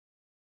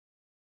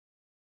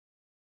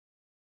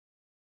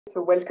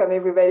So welcome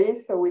everybody.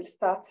 So we'll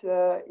start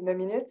in a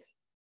minute,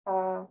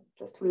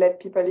 just to let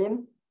people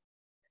in.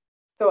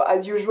 So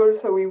as usual,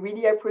 so we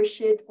really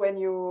appreciate when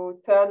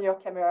you turn your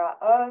camera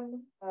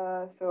on.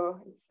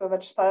 So it's so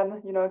much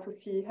fun, you know, to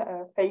see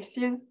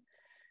faces.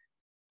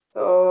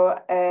 So,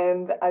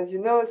 and as you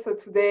know, so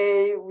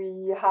today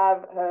we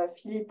have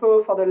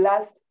Filippo for the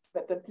last,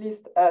 but at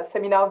least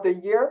seminar of the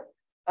year.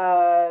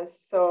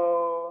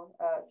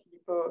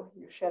 Filippo,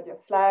 you shared your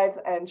slides,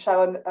 and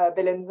Sharon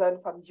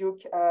Belenzon from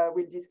Duke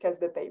will discuss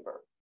the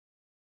paper.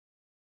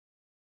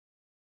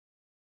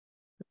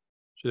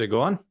 Should I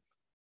go on?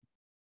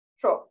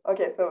 Sure.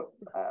 Okay, so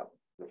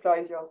the floor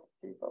is yours,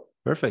 Filippo.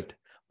 Perfect.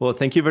 Well,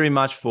 thank you very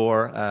much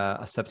for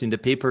accepting the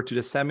paper to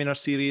the seminar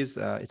series.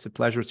 It's a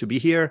pleasure to be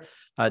here.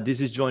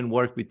 This is joint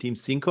work with Team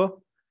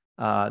Simcoe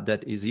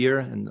that is here,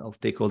 and I'll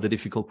take all the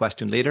difficult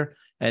questions later.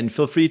 And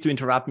feel free to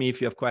interrupt me if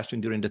you have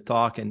questions during the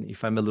talk, and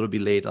if I'm a little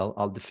bit late,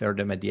 I'll defer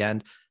them at the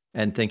end.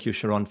 And thank you,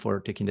 Sharon,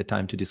 for taking the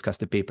time to discuss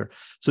the paper.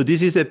 So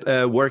this is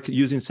a work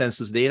using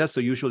census data,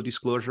 so usual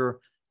disclosure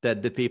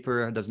that the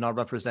paper does not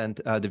represent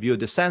the view of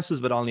the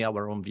census, but only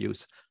our own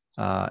views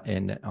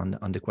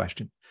on the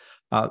question.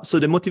 So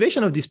the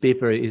motivation of this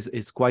paper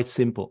is quite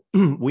simple.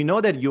 We know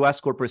that U.S.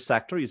 corporate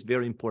sector is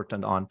very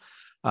important on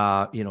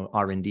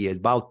R&D.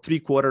 About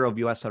 3/4 of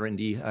U.S.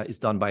 R&D is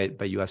done by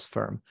U.S.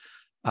 firm.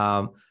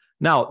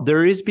 Now,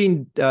 there has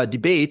been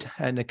debate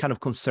and a kind of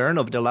concern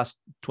over the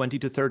last 20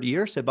 to 30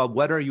 years about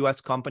whether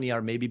U.S. companies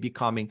are maybe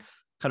becoming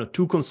kind of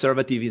too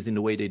conservative in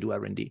the way they do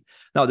R&D.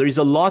 Now, there is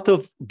a lot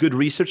of good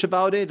research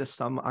about it,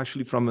 some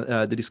actually from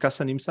the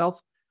discussant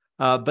himself.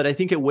 But I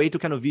think a way to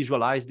kind of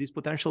visualize this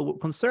potential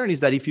concern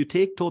is that if you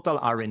take total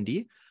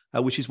R&D,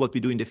 which is what we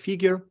do in the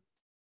figure,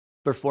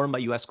 performed by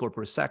U.S.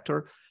 corporate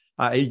sector,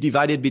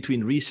 divided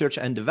between research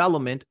and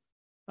development,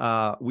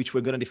 which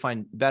we're going to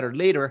define better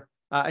later,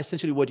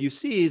 essentially what you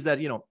see is that,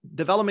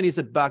 development is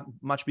a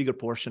much bigger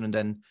portion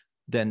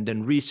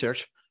than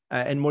research.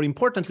 And more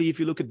importantly, if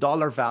you look at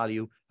dollar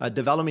value,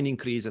 development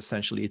increase,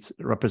 essentially, it's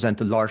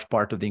represent a large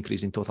part of the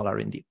increase in total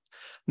R&D.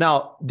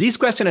 Now, this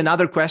question and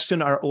other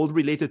question are all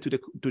related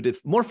to the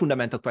more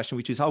fundamental question,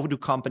 which is how do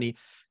company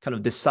kind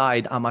of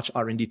decide how much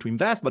R&D to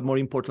invest, but more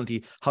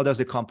importantly, how does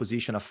the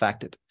composition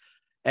affect it?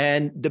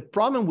 And the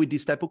problem with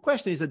this type of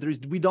question is that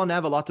we don't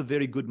have a lot of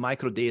very good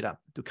micro data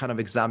to kind of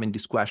examine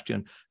this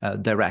question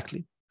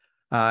directly.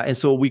 And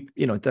so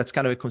that's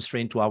kind of a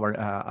constraint to our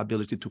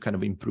ability to kind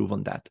of improve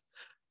on that.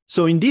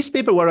 So in this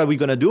paper, what are we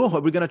going to do?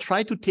 We're going to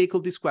try to tackle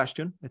this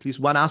question, at least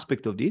one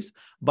aspect of this,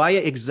 by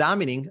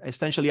examining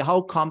essentially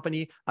how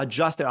companies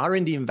adjust their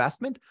R&D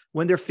investment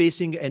when they're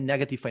facing a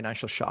negative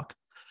financial shock.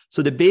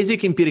 So the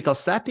basic empirical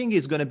setting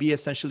is going to be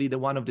essentially the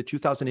one of the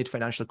 2008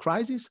 financial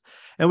crisis.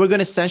 And we're going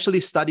to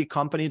essentially study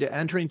companies that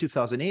enter in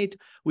 2008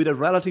 with a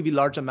relatively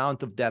large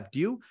amount of debt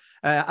due,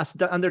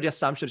 under the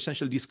assumption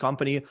essentially this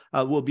company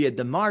will be at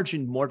the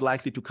margin more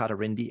likely to cut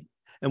R&D.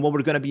 And what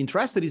we're going to be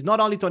interested in is not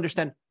only to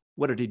understand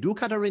whether they do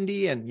cut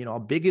R&D and how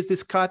big is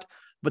this cut,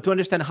 but to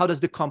understand how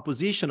does the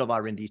composition of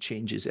R&D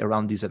changes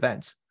around these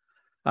events.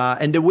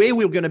 And the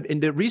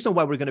reason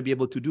why we're going to be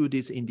able to do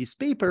this in this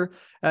paper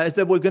is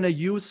that we're going to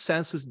use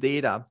census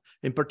data.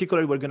 In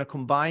particular, we're going to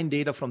combine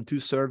data from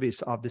two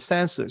surveys of the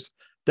census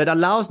that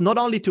allows not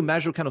only to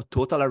measure kind of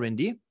total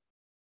R&D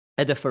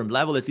at the firm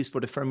level, at least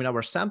for the firm in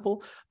our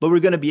sample, but we're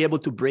going to be able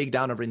to break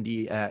down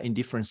R&D in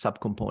different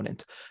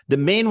subcomponents. The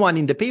main one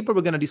in the paper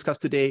we're going to discuss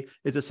today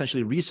is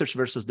essentially research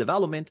versus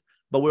development,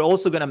 but we're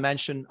also going to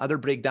mention other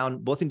breakdown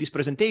both in this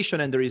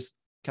presentation, and there is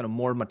kind of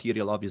more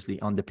material, obviously,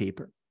 on the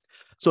paper.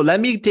 So let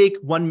me take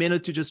 1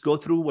 minute to just go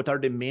through what are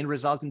the main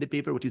results in the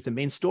paper, which is the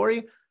main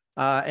story,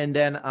 and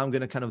then I'm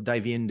going to kind of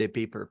dive in the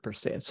paper per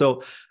se.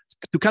 So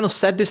to kind of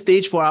set the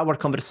stage for our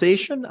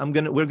conversation,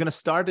 we're going to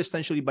start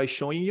essentially by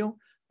showing you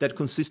that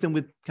consistent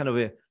with kind of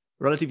a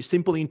relatively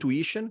simple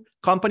intuition,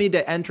 company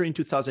that enter in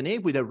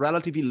 2008 with a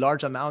relatively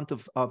large amount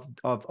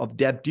of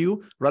debt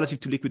due relative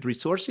to liquid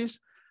resources,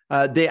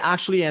 they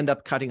actually end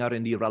up cutting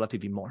R&D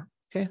relatively more,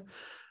 okay?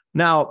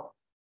 Now,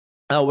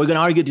 we're going to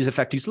argue this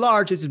effect is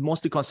large. This is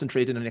mostly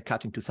concentrated on a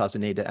cut in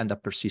 2008 that end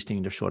up persisting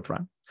in the short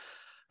run.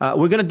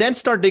 We're going to then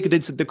start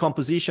the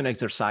composition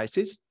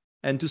exercises.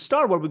 And to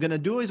start, what we're going to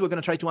do is we're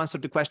going to try to answer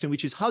the question,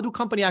 which is how do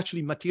companies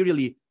actually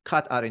materially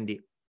cut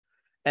R&D?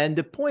 And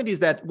the point is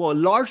that, well, a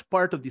large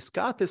part of this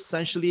cut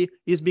essentially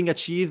is being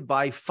achieved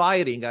by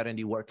firing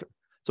R&D worker.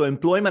 So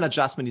employment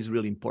adjustment is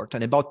really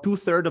important. About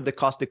 2/3 of the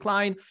cost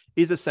decline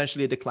is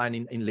essentially a decline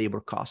in labor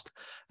cost.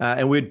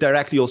 And we're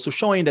directly also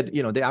showing that,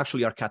 they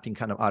actually are cutting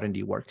kind of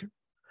R&D worker.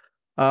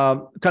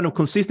 Kind of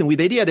consistent with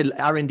the idea that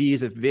R&D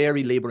is a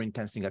very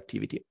labor-intensive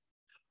activity.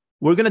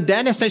 We're going to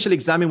then essentially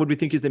examine what we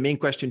think is the main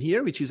question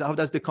here, which is how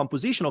does the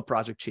composition of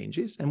project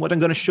changes? And what I'm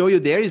going to show you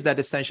there is that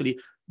essentially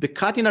the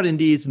cut in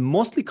R&D is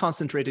mostly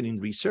concentrated in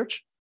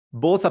research,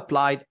 both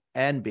applied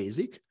and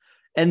basic.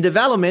 And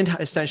development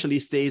essentially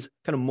stays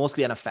kind of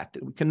mostly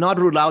unaffected. We cannot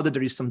rule out that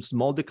there is some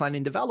small decline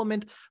in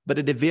development, but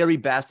at the very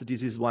best,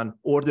 this is one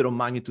order of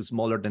magnitude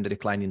smaller than the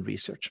decline in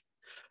research.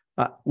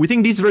 We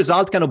think this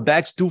result kind of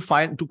begs two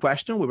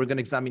questions we we're going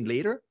to examine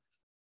later.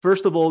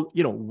 First of all,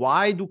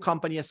 why do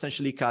companies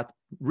essentially cut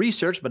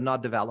research but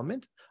not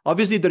development?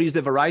 Obviously, there is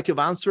a variety of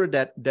answers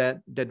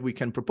that we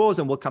can propose,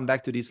 and we'll come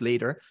back to this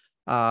later.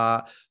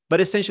 But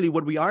essentially,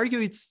 what we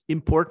argue it's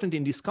important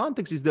in this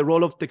context is the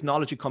role of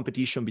technology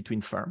competition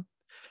between firms.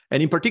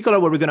 And in particular,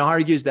 what we're going to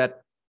argue is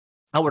that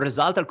our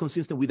results are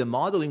consistent with a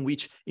model in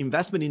which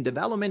investment in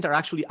development are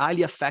actually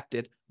highly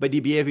affected by the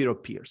behavior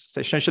of peers.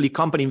 So essentially,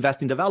 companies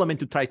invest in development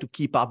to try to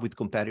keep up with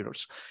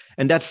competitors.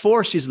 And that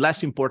force is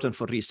less important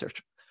for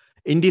research.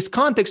 In this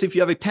context, if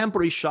you have a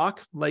temporary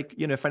shock, like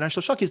a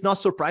financial shock, it's not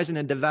surprising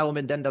that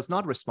development then does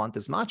not respond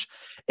as much,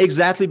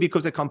 exactly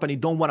because the company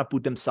don't want to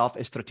put themselves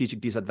at strategic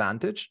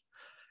disadvantage.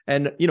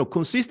 And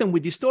consistent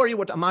with this story,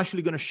 what I'm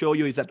actually going to show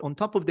you is that on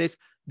top of this,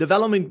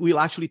 development will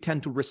actually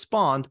tend to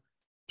respond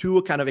to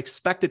a kind of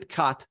expected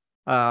cut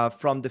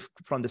from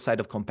the side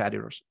of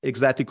competitors.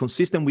 Exactly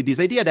consistent with this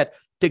idea that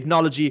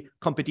technology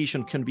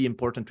competition can be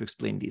important to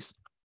explain this.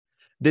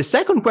 The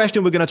second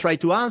question we're going to try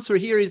to answer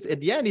here is at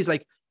the end is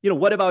like,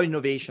 what about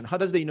innovation? How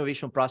does the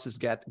innovation process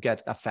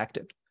get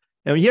affected?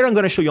 And here I'm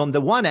going to show you on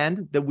the one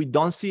end that we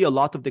don't see a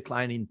lot of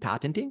decline in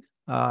patenting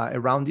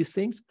around these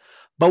things,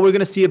 but we're going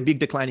to see a big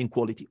decline in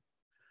quality.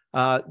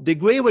 The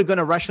way we're going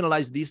to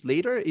rationalize this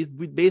later is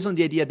based on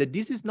the idea that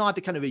this is not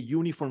a kind of a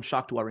uniform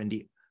shock to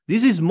R&D.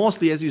 This is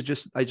mostly, as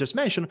I just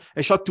mentioned,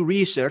 a shock to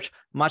research,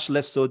 much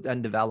less so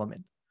than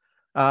development.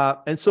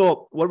 And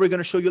so what we're going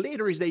to show you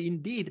later is that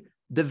indeed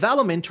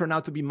development turned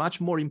out to be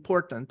much more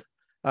important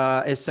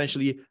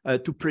essentially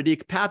to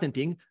predict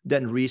patenting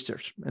than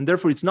research. And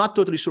therefore, it's not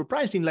totally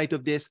surprising in light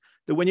of this,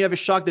 that when you have a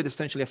shock that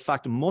essentially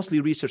affects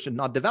mostly research and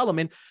not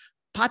development,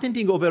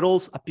 patenting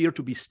overalls appear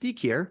to be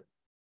stickier.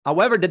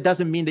 However, that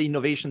doesn't mean the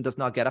innovation does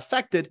not get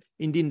affected.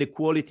 Indeed, the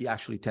quality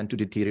actually tend to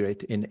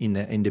deteriorate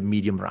in the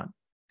medium run.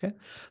 Okay,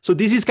 so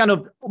this is kind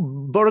of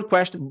broad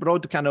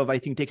kind of, I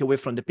think, takeaway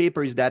from the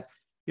paper is that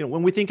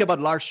when we think about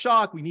large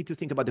shock, we need to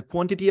think about the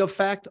quantity of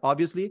effect,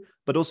 obviously,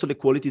 but also the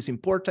quality is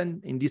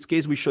important. In this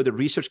case, we show that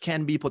research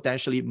can be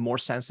potentially more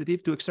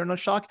sensitive to external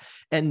shock,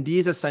 and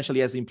this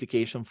essentially has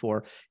implication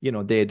for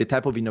the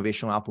type of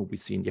innovation output we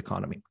see in the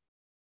economy.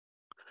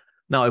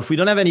 Now, if we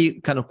don't have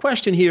any kind of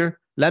question here,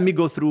 let me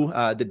go through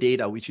the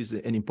data, which is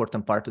an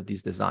important part of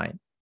this design.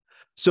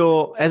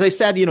 So as I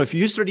said, if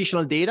you use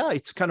traditional data,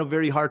 it's kind of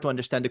very hard to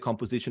understand the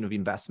composition of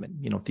investment.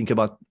 Think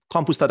about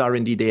Compustat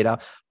R&D data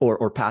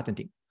or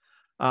patenting.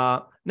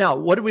 Now,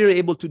 what we're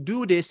able to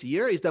do this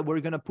year is that we're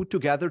going to put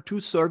together two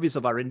surveys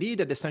of R&D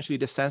that essentially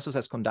the census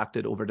has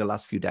conducted over the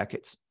last few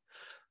decades.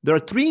 There are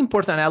three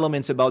important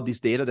elements about this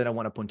data that I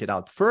want to point it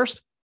out.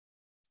 First,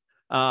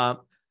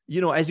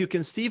 as you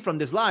can see from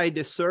the slide,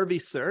 the survey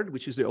CERD,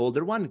 which is the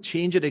older one,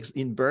 changed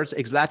in births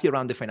exactly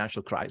around the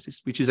financial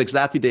crisis, which is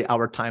exactly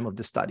our time of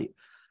the study.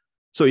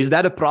 So is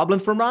that a problem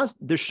for us?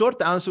 The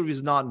short answer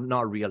is not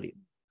really.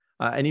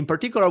 And in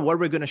particular, what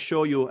we're going to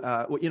show you,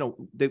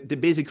 the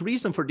basic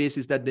reason for this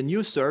is that the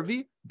new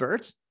survey,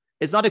 births,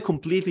 is not a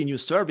completely new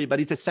survey, but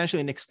it's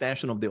essentially an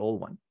extension of the old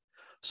one.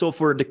 So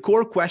for the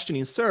core question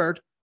in CERD,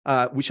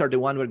 which are the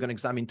one we're going to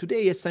examine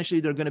today,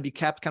 essentially they're going to be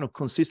kept kind of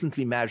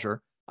consistently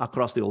measured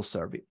across the whole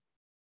survey.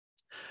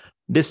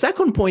 The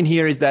second point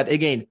here is that,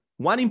 again,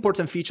 one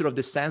important feature of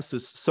the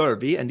census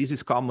survey, and this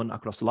is common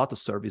across a lot of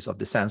surveys of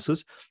the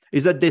census,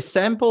 is that the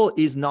sample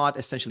is not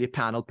essentially a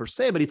panel per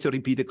se, but it's a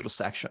repeated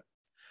cross-section.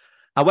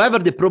 However,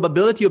 the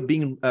probability of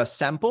being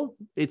sampled,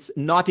 it's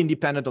not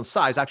independent on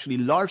size. Actually,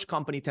 large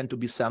companies tend to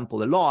be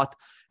sampled a lot.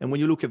 And when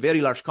you look at a very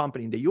large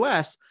company in the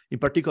US, in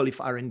particular if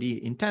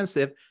R&D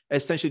intensive,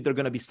 essentially they're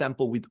going to be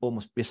sampled with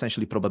almost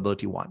essentially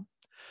probability 1.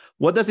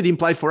 What does it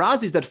imply for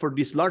us is that for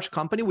this large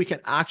company, we can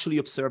actually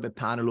observe a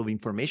panel of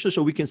information.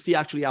 So we can see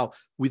actually how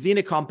within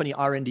a company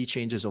R&D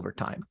changes over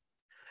time.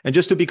 And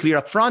just to be clear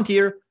up front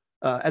here,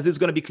 as it's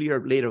going to be clear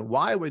later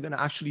why, we're going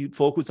to actually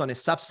focus on a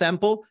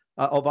subsample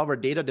of our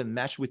data that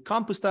match with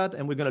Compustat,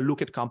 and we're going to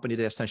look at companies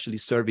that essentially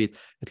surveyed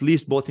at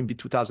least both in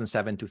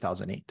 2007 and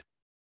 2008.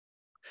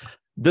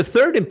 The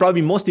third and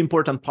probably most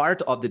important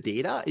part of the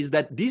data is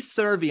that this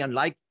survey,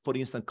 unlike, for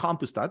instance,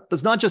 Compustat,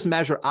 does not just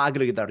measure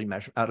aggregate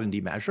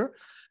R&D measure,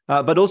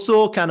 but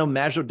also kind of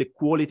measure the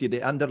quality,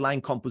 the underlying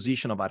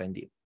composition of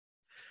R&D.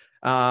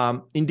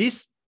 In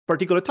this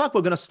particular talk,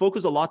 we're going to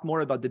focus a lot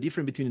more about the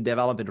difference between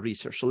development and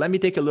research. So let me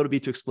take a little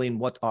bit to explain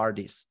what are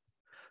these.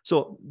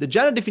 So the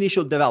general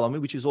definition of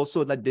development, which is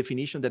also that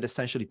definition that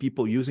essentially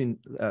people using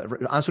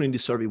answering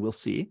this survey will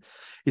see,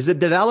 is that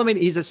development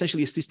is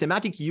essentially a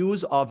systematic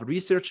use of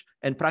research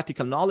and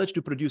practical knowledge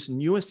to produce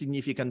new and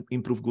significant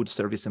improved goods,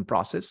 service, and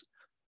process.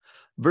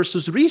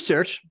 Versus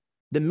research,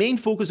 the main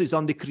focus is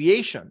on the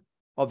creation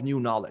of new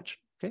knowledge.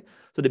 Okay,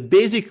 so the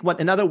basic one,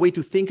 another way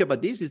to think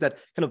about this is that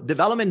kind of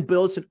development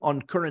builds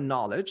on current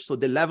knowledge. So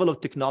the level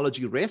of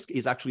technology risk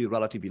is actually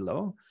relatively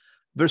low.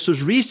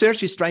 Versus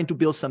research is trying to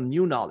build some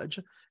new knowledge.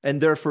 And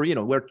therefore,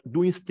 we're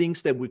doing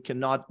things that we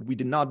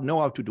did not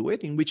know how to do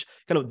it, in which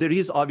kind of there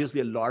is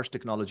obviously a large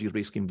technology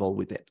risk involved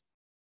with it.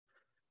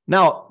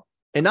 Now,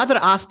 another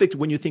aspect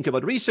when you think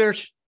about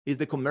research is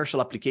the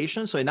commercial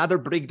application. So another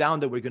breakdown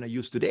that we're going to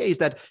use today is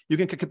that you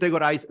can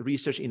categorize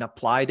research in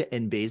applied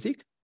and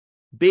basic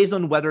based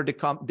on whether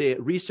the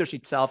research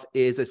itself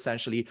is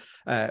essentially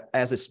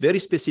as a very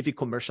specific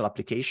commercial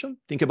application.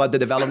 Think about the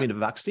development of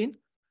vaccine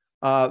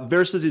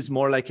versus is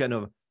more like kind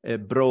of a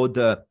broad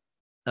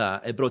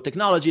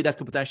technology that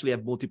could potentially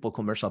have multiple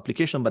commercial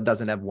applications, but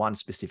doesn't have one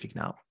specific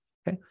now.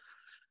 Okay.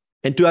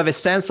 And to have a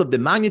sense of the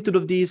magnitude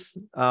of these,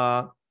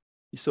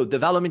 so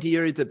development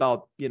here is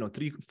about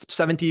 70%,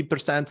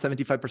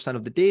 75%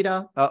 of the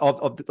data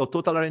of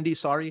total R&D.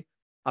 Sorry,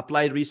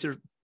 applied research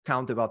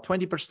count about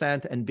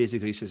 20%, and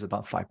basic research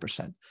about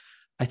 5%.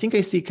 I think I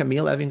see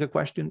Camille having a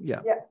question.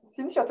 Yeah. Yeah.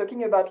 Since you're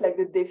talking about like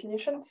the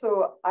definition,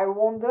 so I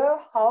wonder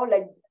how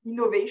like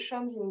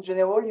innovations in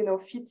general,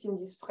 fits in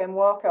this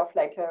framework of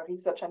like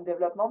research and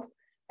development,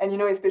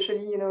 and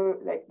especially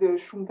like the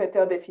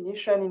Schumpeter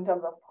definition in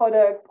terms of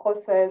product,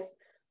 process,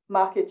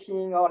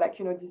 marketing, or like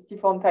these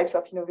different types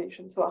of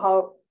innovation.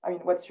 So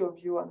what's your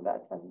view on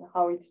that and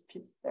how it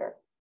fits there?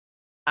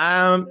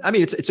 I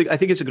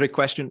think it's a great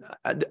question.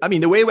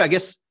 The way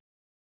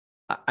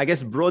I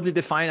guess broadly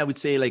defined, I would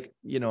say like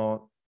the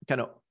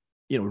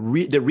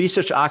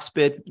research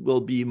aspect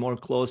will be more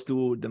close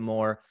to the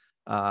more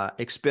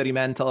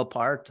experimental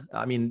part.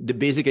 The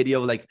basic idea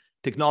of like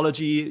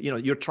technology,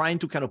 you're trying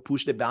to kind of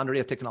push the boundary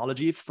of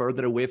technology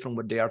further away from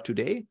what they are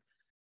today.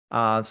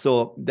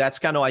 So that's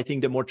kind of, I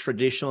think, the more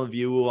traditional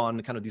view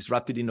on kind of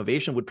disruptive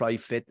innovation would probably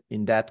fit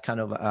in that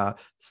kind of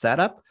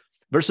setup.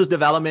 Versus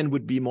development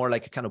would be more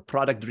like a kind of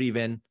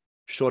product-driven,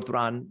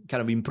 short-run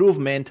kind of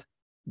improvement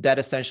that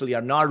essentially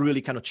are not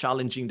really kind of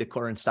challenging the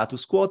current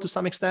status quo to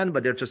some extent,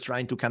 but they're just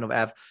trying to kind of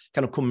have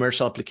kind of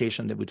commercial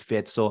application that would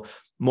fit. So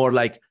more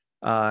like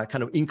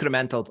kind of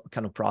incremental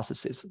kind of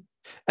processes.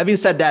 Having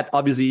said that,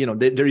 obviously,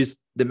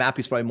 the map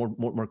is probably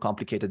more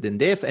complicated than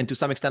this. And to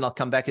some extent, I'll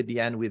come back at the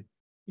end with,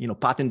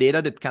 patent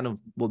data that kind of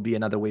will be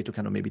another way to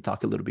kind of maybe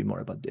talk a little bit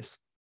more about this.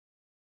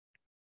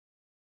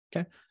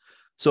 Okay.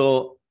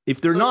 So if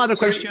there are no other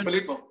questions.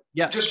 Filippo,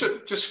 yeah. Just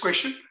a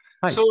question.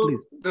 Hi, so please.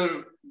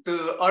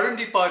 the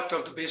R&D part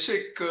of the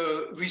basic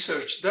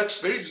research,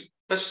 that's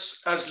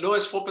as low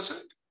as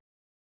 4%?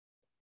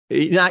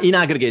 In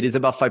aggregate, it's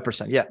about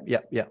 5%.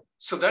 Yeah.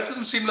 So that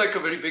doesn't seem like a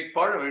very big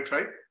part of it,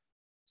 right?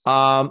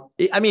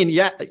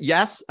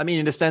 Yes.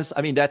 In the sense,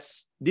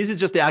 this is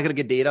just the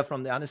aggregate data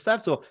from the honest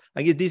staff. So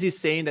I guess this is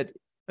saying that,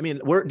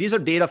 these are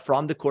data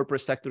from the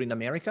corporate sector in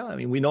America.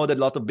 We know that a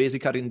lot of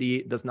basic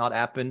R&D does not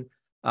happen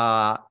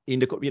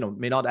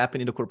may not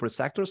happen in the corporate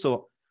sector.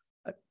 So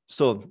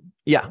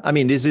yeah,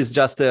 this is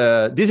just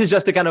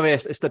a kind of a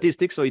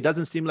statistic. So it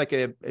doesn't seem like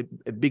a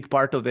big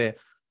part of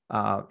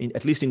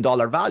at least in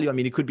dollar value.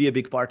 It could be a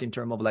big part in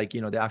terms of like,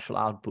 the actual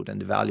output and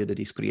the value that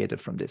is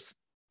created from this.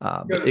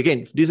 But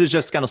again, this is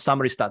just kind of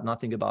summary stat,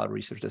 nothing about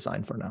research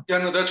design for now. Yeah,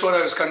 no, that's what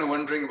I was kind of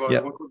wondering about.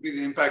 Yeah. What would be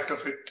the impact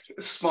of it?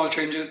 Small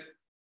changes,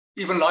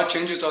 even large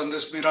changes on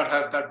this may not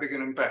have that big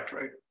an impact,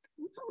 right?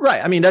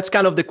 Right. That's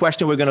kind of the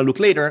question we're going to look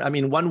later.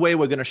 One way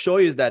we're going to show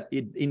you is that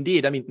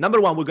indeed, number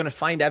one, we're going to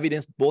find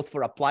evidence both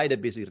for applied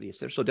and basic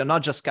research. So they're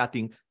not just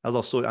cutting, as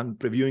also I'm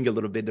previewing a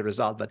little bit the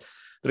result, but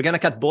they're going to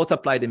cut both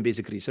applied and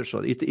basic research. So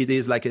it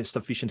is like a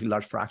sufficiently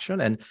large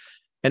fraction. And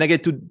again,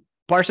 to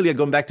partially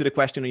going back to the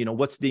question,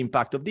 what's the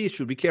impact of this?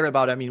 Should we care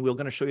about? We're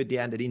going to show you at the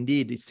end that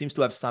indeed it seems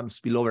to have some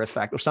spillover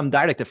effect or some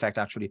direct effect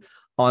actually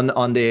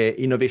on the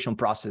innovation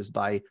process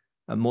by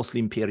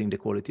mostly impairing the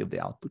quality of the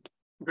output.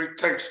 Great,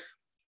 thanks.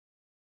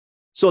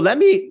 So let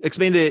me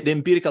explain the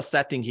empirical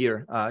setting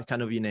here,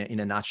 kind of in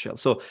a nutshell.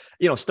 So,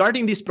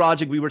 starting this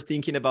project, we were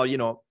thinking about,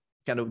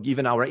 kind of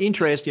given our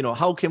interest,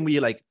 how can we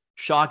like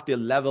shock the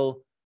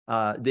level,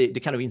 the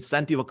kind of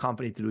incentive of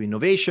company to do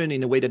innovation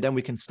in a way that then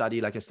we can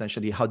study like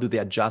essentially how do they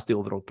adjust the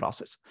overall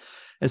process.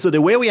 And so the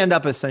way we end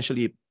up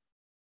essentially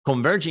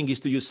converging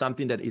is to use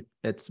something that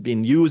it's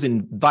been used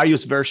in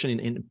various versions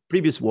in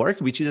previous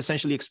work, which is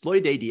essentially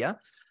exploit the idea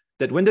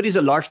that when there is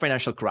a large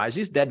financial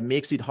crisis, that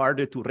makes it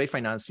harder to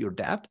refinance your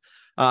debt.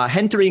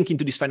 Entering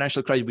into this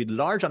financial crisis with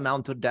large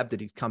amount of debt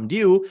that it come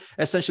due,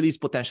 essentially is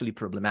potentially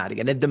problematic.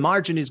 And at the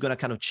margin is going to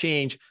kind of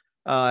change,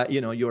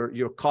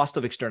 your cost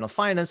of external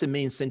finance and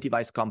may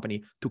incentivize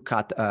company to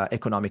cut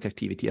economic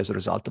activity as a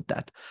result of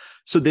that.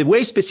 So the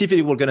way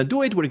specifically we're going to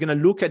do it, we're going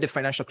to look at the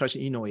financial crisis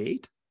in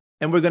 2008,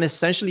 and we're going to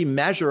essentially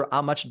measure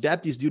how much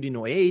debt is due in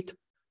 2008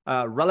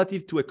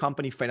 relative to a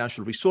company's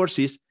financial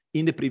resources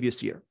in the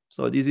previous year.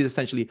 So this is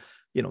essentially,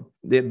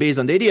 based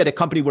on the idea the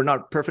company were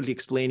not perfectly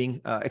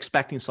expecting, the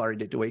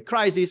 2008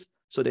 crisis.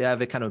 So they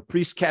have a kind of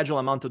pre-scheduled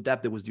amount of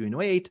debt that was due in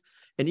 2008.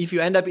 And if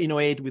you end up in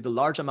 2008 with a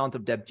large amount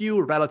of debt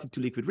due relative to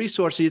liquid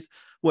resources,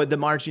 well, the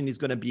margin is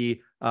going to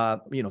be,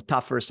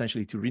 tougher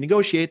essentially to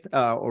renegotiate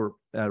or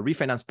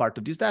refinance part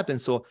of this debt. And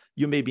so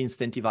you may be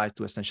incentivized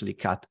to essentially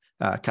cut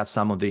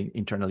some of the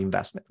internal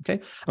investment.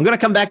 Okay. I'm going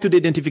to come back to the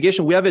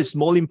identification. We have a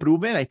small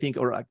improvement, I think,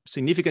 or a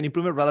significant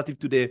improvement relative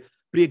to the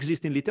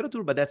pre-existing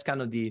literature, but that's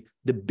kind of the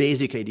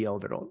basic idea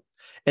overall.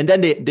 And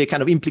then the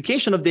kind of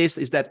implication of this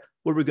is that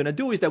what we're going to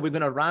do is that we're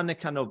going to run a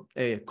kind of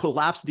a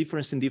collapse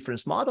difference in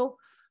difference model,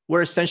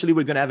 where essentially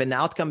we're going to have an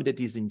outcome that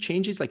is in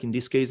changes. Like in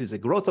this case, is a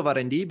growth of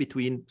R&D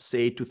between,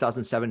 say,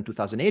 2007 and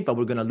 2008, but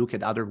we're going to look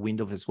at other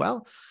windows as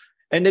well.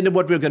 And then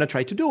what we're going to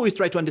try to do is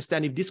try to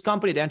understand if this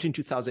company that entered in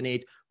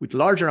 2008 with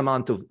larger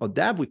amount of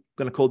debt, we're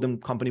going to call them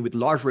company with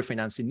large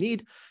refinancing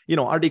need,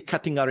 are they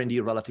cutting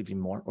R&D relatively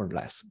more or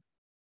less?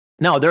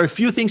 Now, there are a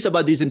few things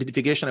about this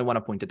identification I want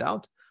to point it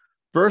out.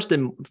 First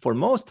and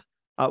foremost,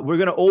 we're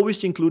going to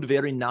always include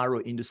very narrow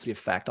industry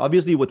effect.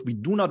 Obviously, what we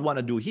do not want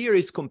to do here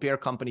is compare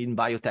company in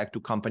biotech to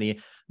company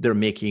they're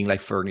making like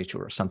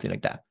furniture or something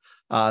like that.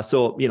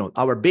 So,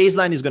 our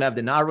baseline is going to have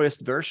the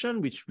narrowest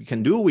version, which we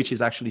can do, which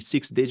is actually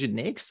 6-digit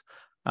NAICS.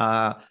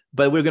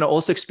 But we're going to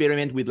also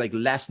experiment with like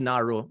less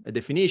narrow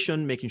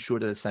definition, making sure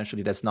that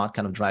essentially that's not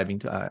kind of driving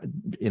to,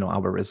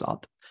 our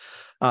result.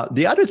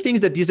 The other thing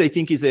that this, I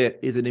think, is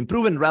an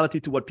improvement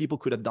relative to what people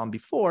could have done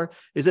before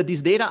is that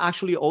this data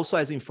actually also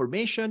has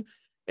information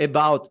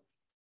about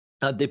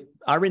the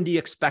R&D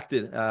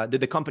expected, that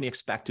the company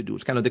expect to do.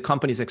 It's kind of the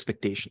company's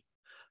expectation.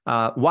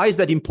 Why is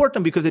that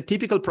important? Because a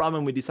typical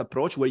problem with this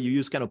approach where you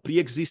use kind of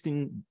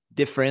pre-existing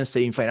difference,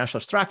 say in financial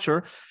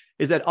structure,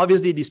 is that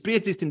obviously this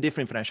pre-existing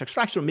different financial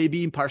structure may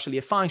be partially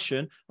a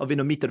function of an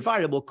omitted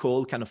variable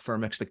called kind of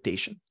firm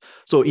expectation.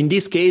 So in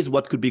this case,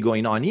 what could be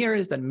going on here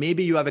is that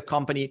maybe you have a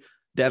company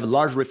that have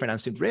large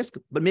refinancing risk,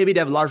 but maybe they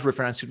have large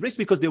refinancing risk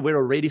because they were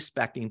already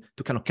expecting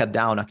to kind of cut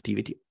down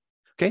activity.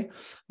 Okay.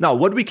 Now,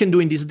 what we can do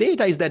in this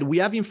data is that we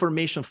have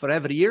information for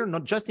every year,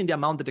 not just in the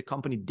amount that the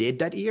company did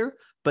that year,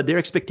 but their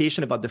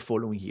expectation about the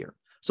following year.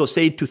 So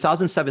say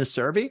 2007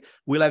 survey,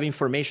 we'll have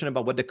information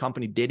about what the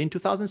company did in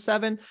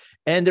 2007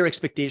 and their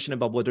expectation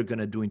about what they're going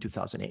to do in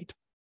 2008.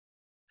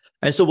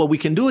 And so what we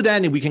can do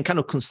then, we can kind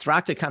of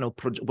construct a kind of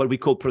what we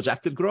call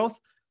projected growth,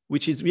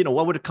 which is,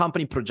 what would the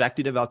company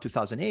projected about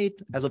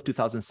 2008 as of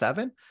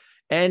 2007?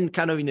 And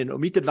kind of in an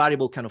omitted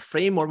variable kind of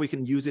framework, we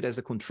can use it as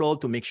a control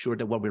to make sure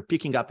that what we're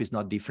picking up is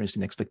not difference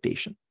in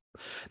expectation.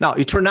 Now,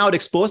 it turned out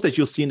exposed, that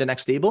you'll see in the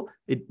next table,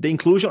 the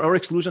inclusion or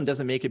exclusion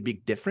doesn't make a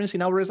big difference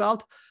in our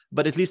result,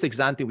 but at least ex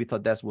ante, we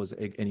thought that was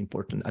an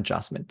important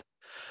adjustment.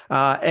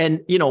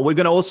 And, we're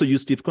going to also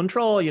use flip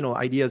control,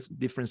 ideas,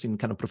 difference in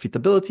kind of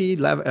profitability,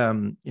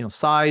 level,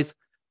 size,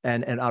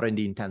 and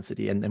R&D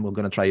intensity. And we're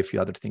going to try a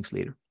few other things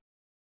later.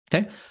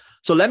 Okay.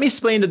 So let me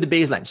explain the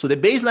baseline. So the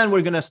baseline,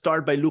 we're going to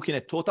start by looking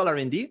at total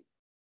R&D,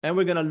 and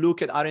we're going to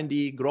look at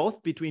R&D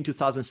growth between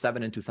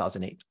 2007 and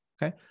 2008.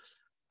 Okay.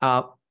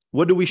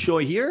 What do we show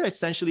here?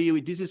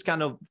 Essentially, this is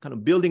kind of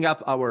building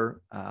up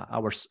our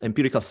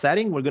empirical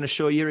setting. We're going to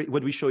show here,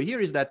 what we show here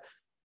is that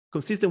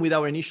consistent with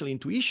our initial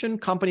intuition,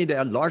 company that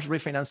had large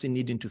refinancing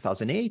need in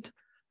 2008,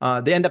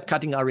 they end up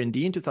cutting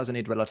R&D in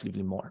 2008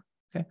 relatively more.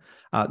 Okay.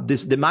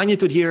 The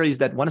magnitude here is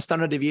that one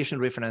standard deviation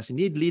refinancing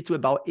need leads to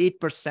about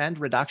 8%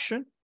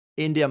 reduction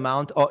in the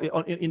amount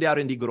in the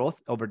R&D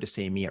growth over the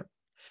same year.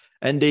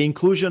 And the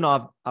inclusion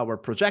of our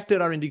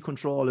projected R&D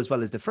control as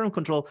well as the firm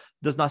control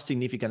does not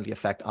significantly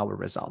affect our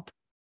result.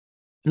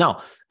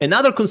 Now,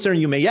 another concern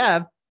you may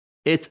have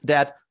is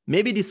that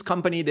maybe this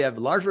company, they have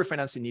large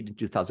refinancing need in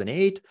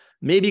 2008,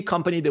 maybe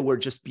company that were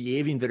just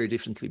behaving very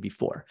differently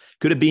before.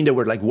 Could have been they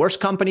were like worse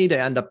company, they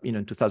end up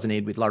in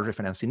 2008 with large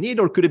refinancing need,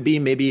 or could it be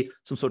maybe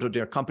some sort of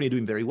their company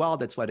doing very well,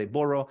 that's why they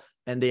borrow,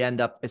 and they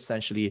end up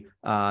essentially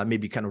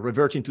maybe kind of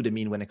reverting to the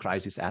mean when a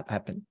crisis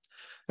happened.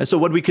 And so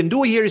what we can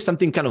do here is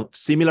something kind of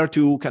similar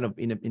to kind of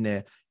in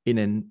a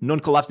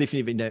non-collapse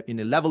definitive, in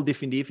a level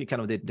definitive,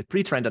 kind of the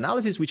pre-trend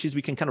analysis, which is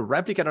we can kind of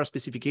replicate our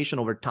specification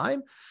over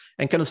time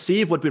and kind of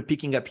see if what we're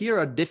picking up here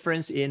are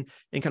difference in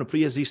kind of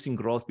pre-existing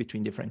growth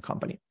between different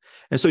companies.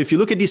 And so if you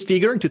look at this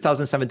figure in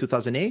 2007,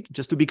 2008,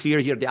 just to be clear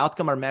here, the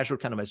outcome are measured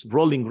kind of as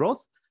rolling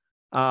growth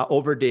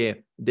over the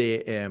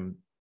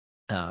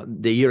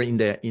year in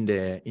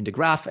the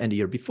graph and the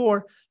year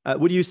before.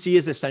 What you see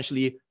is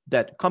essentially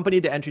that company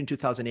that entered in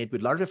 2008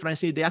 with large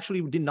refinancing, they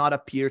actually did not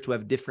appear to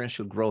have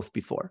differential growth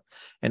before.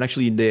 And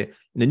actually in the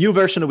new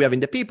version that we have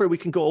in the paper, we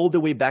can go all the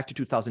way back to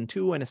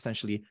 2002 and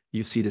essentially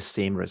you see the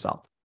same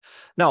result.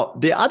 Now,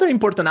 the other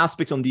important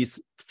aspect on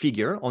this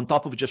figure, on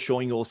top of just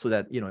showing also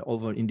that,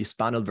 over in this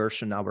panel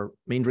version, our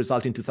main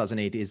result in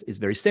 2008 is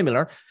very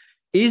similar,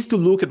 is to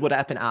look at what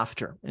happened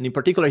after. And in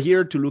particular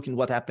here, to look at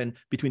what happened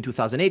between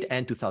 2008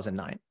 and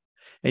 2009.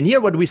 And here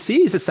what we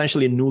see is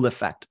essentially a null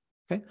effect.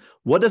 Okay.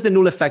 What does the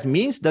null effect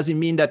mean? Does it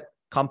mean that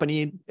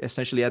company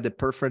essentially had the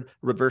perfect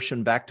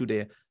reversion back to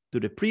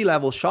the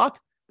pre-level shock?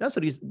 The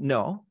answer is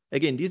no.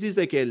 Again, this is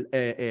like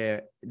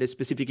the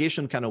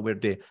specification kind of where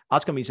the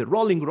outcome is a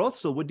rolling growth.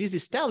 So what this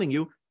is telling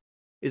you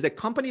is a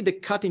company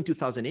that cut in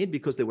 2008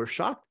 because they were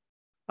shocked.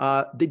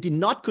 They did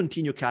not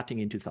continue cutting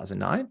in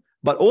 2009,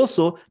 but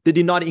also they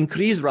did not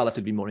increase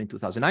relatively more in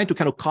 2009 to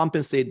kind of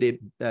compensate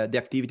the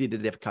activity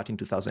that they've cut in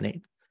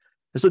 2008.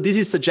 And so this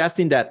is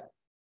suggesting that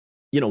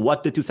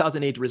what the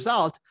 2008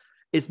 result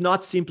is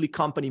not simply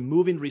company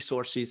moving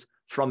resources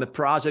from a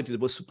project that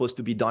was supposed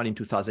to be done in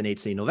 2008,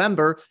 say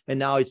November, and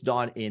now it's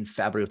done in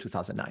February of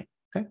 2009.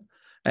 Okay.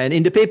 And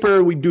in the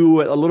paper, we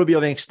do a little bit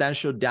of an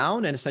extension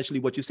down. And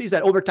essentially what you see is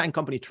that over time,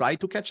 company tried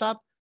to catch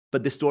up,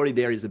 but the story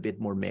there is a bit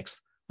more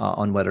mixed.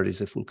 on whether it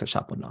is a full catch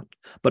up or not.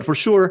 But for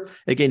sure,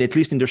 again, at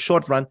least in the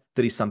short run,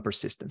 there is some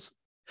persistence.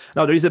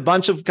 Now, there is a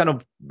bunch of kind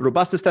of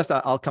robustness tests.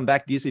 I'll come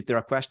back to these if there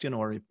are questions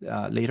or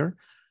later.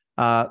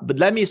 But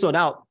let me, so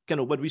now,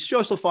 kind of what we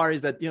show so far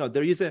is that,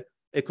 there is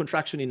a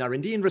contraction in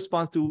R&D in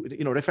response to,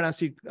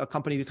 referencing a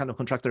company kind of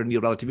contracted R&D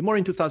relatively more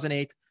in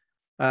 2008.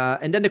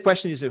 And then the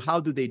question is, how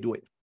do they do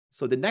it?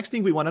 So the next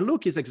thing we want to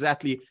look is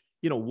exactly,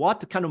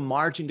 what kind of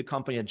margin the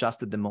company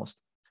adjusted the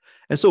most.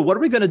 And so what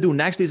we're going to do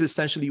next is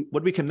essentially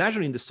what we can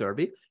measure in the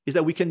survey is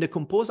that we can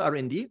decompose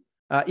R&D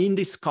in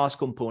this cost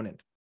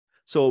component.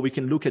 So we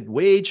can look at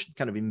wage,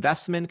 kind of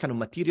investment, kind of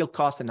material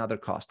cost, and other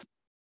cost,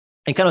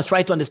 and kind of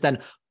try to understand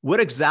what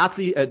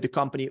exactly the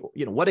company,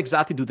 what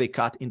exactly do they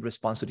cut in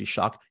response to the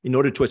shock in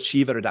order to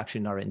achieve a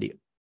reduction in R&D.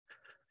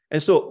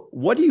 And so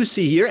what do you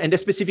see here? And the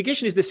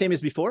specification is the same as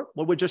before.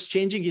 What we're just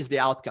changing is the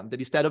outcome, that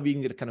instead of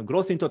being a kind of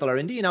growth in total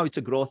R&D, now it's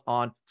a growth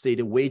on, say,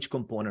 the wage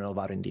component of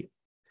R&D.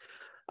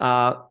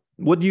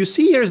 What you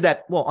see here is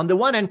that, well, on the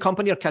one hand,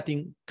 companies are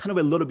cutting kind of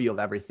a little bit of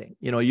everything.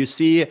 You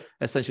see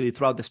essentially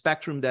throughout the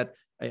spectrum that,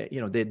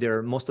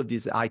 most of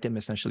these items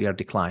essentially are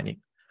declining.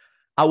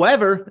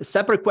 However, a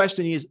separate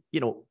question is,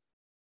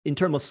 in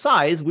terms of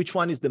size, which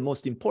one is the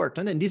most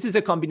important? And this is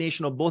a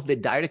combination of both the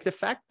direct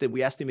effect that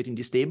we estimate in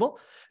this table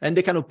and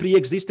the kind of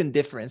pre-existing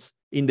difference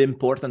in the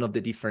importance of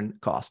the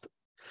different costs.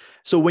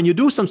 So when you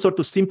do some sort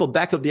of simple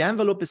back of the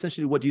envelope,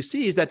 essentially what you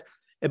see is that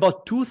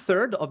about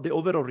 2/3 of the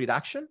overall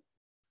reduction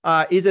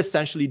is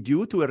essentially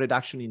due to a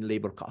reduction in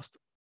labor cost.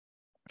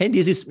 And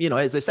this is,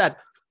 as I said,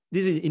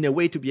 this is in a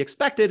way to be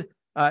expected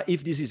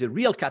if this is a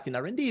real cut in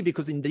R&D,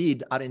 because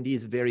indeed R&D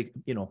is very,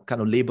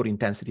 kind of labor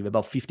intensive.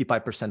 About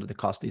 55% of the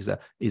cost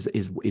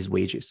is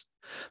wages.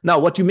 Now,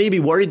 what you may be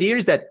worried here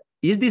is that,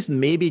 is this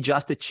maybe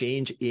just a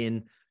change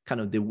in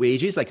kind of the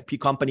wages, like a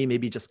company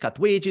maybe just cut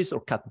wages or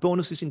cut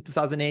bonuses in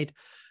 2008?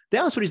 The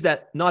answer is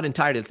that not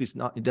entirely, at least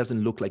not, it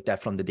doesn't look like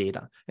that from the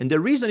data. And the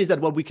reason is that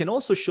what we can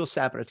also show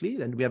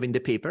separately, and we have in the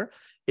paper,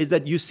 is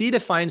that you see the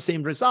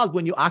same result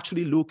when you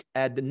actually look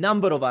at the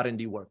number of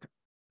R&D workers.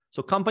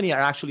 So companies are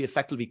actually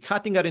effectively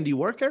cutting R&D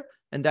worker,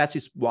 and that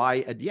is why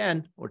at the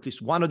end, or at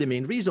least one of the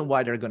main reasons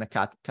why they're going to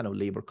cut kind of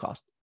labor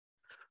cost.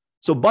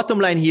 So bottom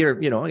line here,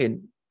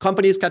 again,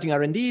 companies cutting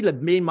R&D, the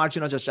main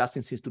marginal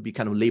adjustment seems to be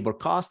kind of labor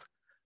cost,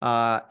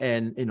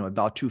 and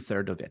about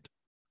 2/3 of it.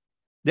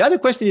 The other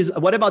question is,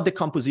 what about the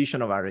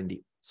composition of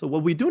R&D? So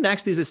what we do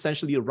next is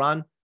essentially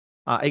run,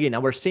 again,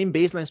 our same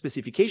baseline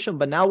specification,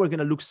 but now we're going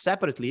to look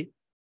separately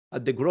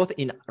at the growth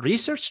in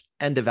research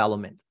and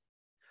development.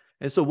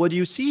 And so what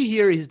you see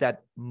here is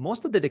that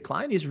most of the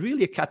decline is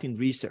really a cut in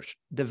research.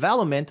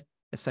 Development,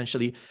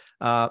 essentially,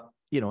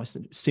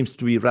 seems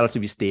to be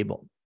relatively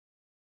stable.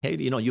 Okay,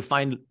 you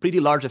find pretty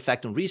large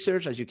effect on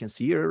research, as you can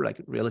see here,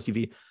 like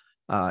relatively,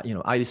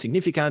 highly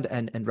significant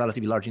and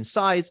relatively large in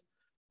size.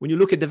 When you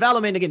look at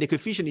development, again, the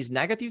coefficient is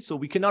negative, so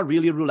we cannot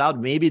really rule out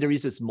maybe there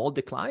is a small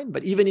decline,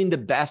 but even in the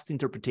best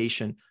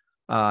interpretation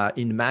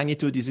in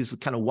magnitude, this is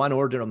kind of one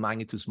order of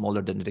magnitude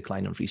smaller than the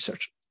decline on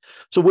research.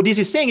 So what this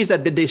is saying is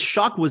that the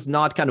shock was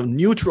not kind of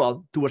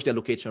neutral towards the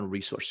allocation of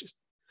resources.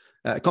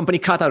 Company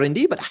cut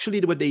R&D, but actually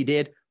what they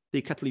did,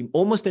 they cut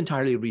almost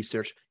entirely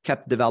research,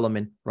 kept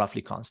development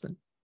roughly constant.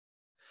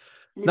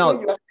 Filippo,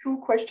 now, you have 2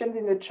 questions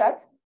in the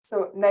chat.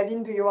 So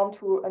Navin, do you want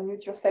to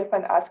unmute yourself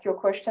and ask your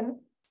question?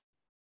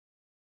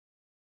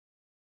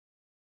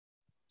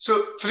 So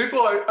Filippo,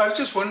 I was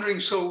just wondering,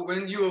 so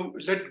when you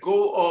let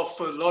go of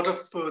a lot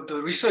of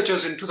the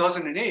researchers in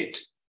 2008,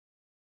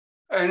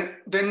 and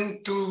then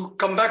to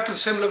come back to the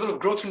same level of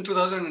growth in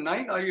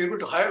 2009, are you able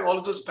to hire all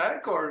of those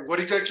back, or what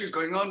exactly is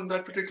going on in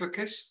that particular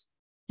case?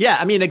 Yeah,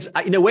 I mean,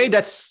 in a way,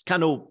 that's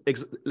kind of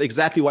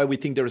exactly why we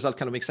think the result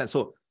kind of makes sense.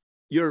 So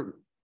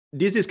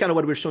this is kind of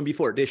what we're showing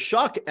before. The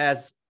shock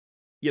as,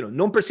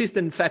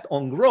 non-persistent effect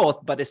on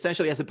growth, but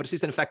essentially has a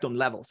persistent effect on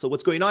level. So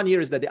what's going on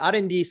here is that the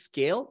R&D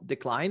scale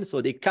declined.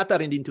 So they cut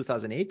R&D in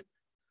 2008,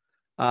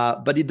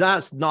 but it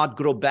does not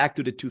grow back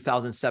to the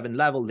 2007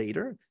 level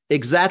later,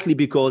 exactly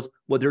because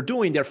what they're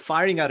doing, they're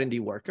firing R&D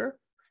worker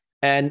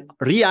and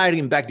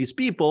rehiring back these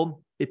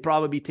people, it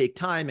probably take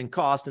time and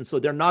cost. And so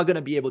they're not going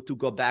to be able to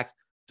go back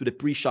to the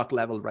pre-shock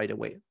level right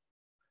away.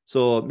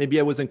 So maybe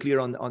I wasn't clear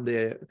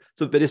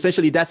but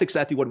essentially that's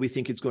exactly what we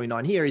think is going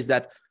on here, is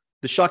that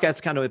the shock has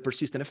kind of a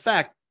persistent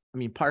effect. I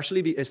mean,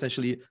 partially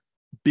essentially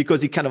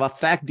because it kind of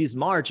affects this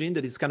margin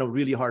that is kind of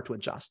really hard to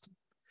adjust.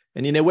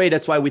 And in a way,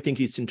 that's why we think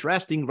it's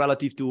interesting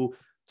relative to,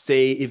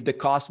 say, if the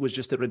cost was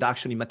just a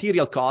reduction in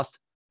material cost,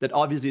 that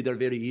obviously they're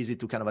very easy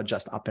to kind of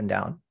adjust up and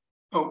down.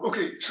 Oh,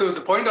 okay. So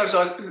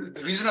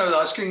the reason I was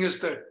asking is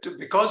that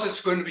because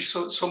it's going to be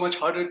so much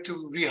harder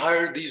to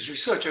rehire these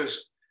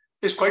researchers,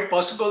 it's quite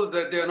possible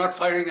that they are not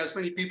firing as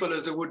many people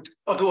as they would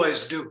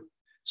otherwise do.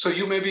 So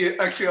you may be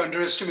actually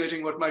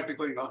underestimating what might be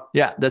going on.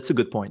 Yeah, that's a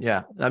good point.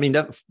 Yeah, I mean,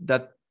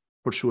 that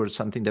for sure is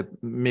something that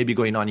may be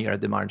going on here at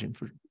the margin.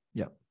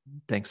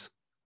 Thanks.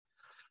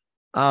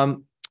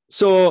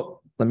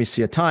 So let me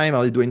see a time.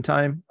 Are we doing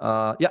time?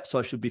 Yeah, so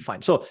I should be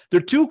fine. So there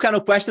are 2 kind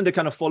of questions that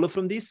kind of follow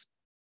from this,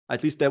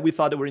 at least that we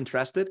thought that were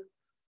interested.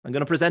 I'm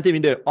going to present them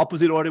in the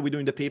opposite order we do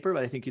in the paper,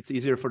 but I think it's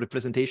easier for the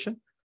presentation.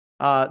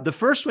 The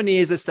first one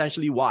is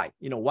essentially why.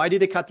 Why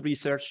did they cut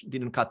research,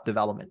 didn't cut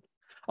development?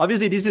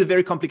 Obviously, this is a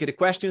very complicated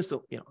question,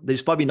 so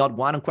there's probably not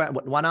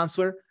one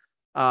answer.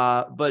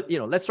 But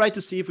let's try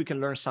to see if we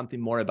can learn something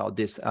more about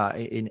this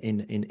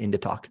in the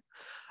talk.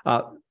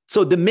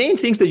 So the main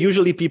things that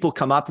usually people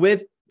come up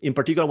with, in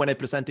particular when I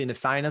present in a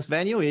finance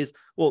venue, is,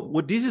 well,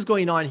 what this is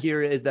going on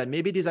here is that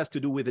maybe this has to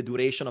do with the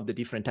duration of the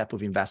different type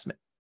of investment.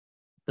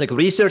 Like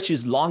research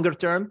is longer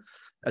term,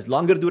 has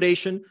longer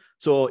duration.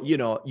 So,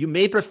 you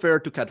may prefer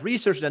to cut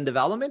research than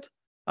development,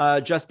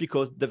 just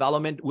because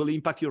development will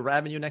impact your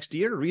revenue next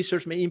year.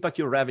 Research may impact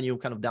your revenue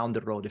kind of down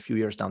the road, a few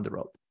years down the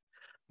road.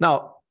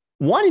 Now,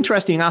 one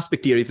interesting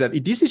aspect here is that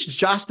if this is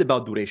just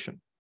about duration,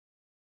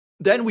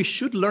 then we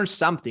should learn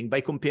something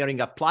by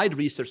comparing applied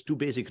research to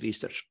basic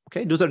research.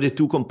 Okay, those are the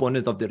two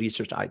components of the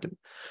research item.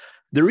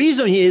 The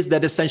reason is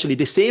that essentially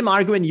the same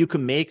argument you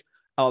can make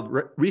of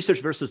research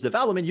versus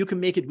development, you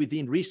can make it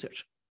within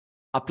research.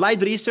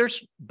 Applied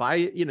research by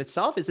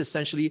itself is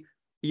essentially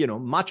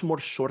much more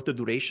shorter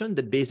duration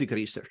than basic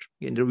research.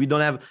 We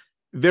don't have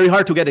very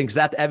hard to get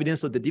exact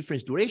evidence of the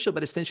difference duration,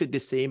 but essentially the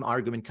same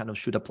argument kind of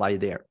should apply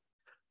there.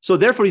 So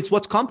therefore, it's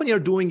what companies are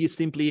doing is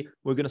simply,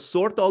 we're going to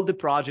sort all the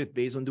project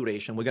based on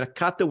duration. We're going to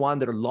cut the one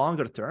that are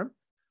longer term.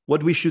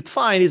 What we should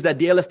find is that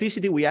the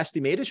elasticity we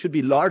estimated should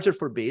be larger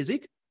for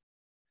basic,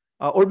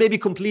 or maybe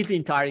completely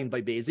entirely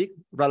by basic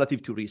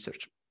relative to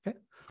research. Okay,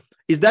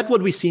 is that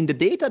what we see in the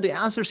data? The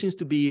answer seems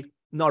to be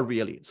not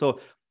really.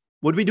 So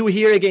what we do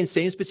here, again,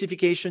 same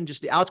specification,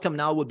 just the outcome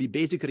now would be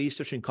basic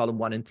research in column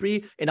 1 and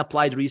 3 and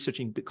applied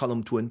research in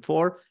column 2 and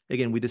 4,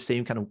 again, with the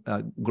same kind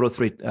of growth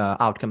rate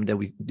outcome that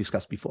we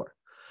discussed before.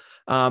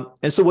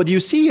 And so what you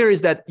see here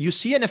is that you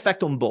see an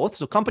effect on both.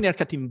 So companies are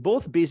cutting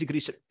both basic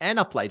research and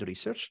applied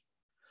research.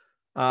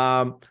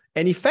 And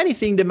if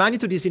anything, the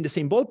magnitude is in the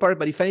same ballpark,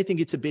 but if anything,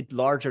 it's a bit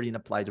larger in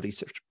applied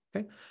research.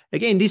 Okay.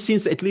 Again, this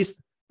seems at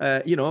least,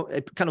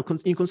 kind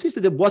of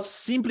inconsistent. What's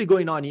simply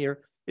going on here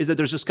is that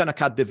they're just going to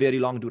cut the very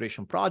long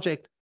duration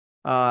project.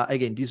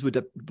 Again, this would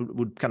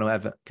kind of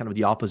have kind of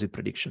the opposite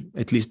prediction,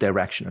 at least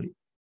directionally.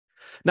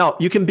 Now,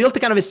 you can build a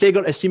kind of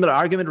a similar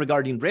argument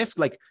regarding risk.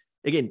 Like,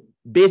 again,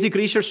 basic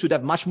research should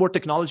have much more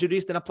technology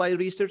risk than applied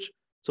research.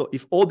 So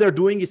if all they're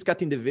doing is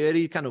cutting the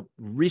very kind of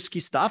risky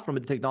stuff from a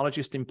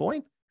technology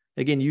standpoint,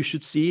 again, you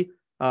should see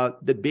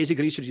that basic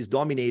research is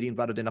dominating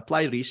rather than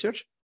applied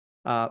research.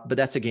 But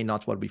that's, again,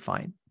 not what we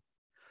find.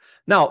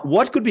 Now,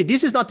 what could be,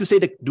 this is not to say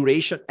that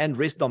duration and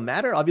risk don't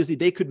matter. Obviously,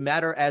 they could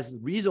matter as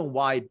reason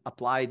why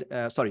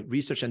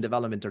research and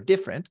development are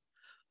different.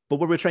 But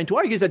what we're trying to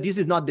argue is that this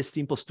is not the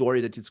simple story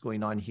that is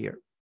going on here.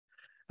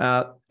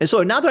 And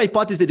so another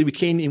hypothesis that we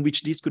came in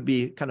which this could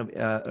be kind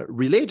of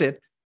related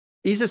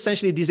is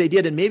essentially this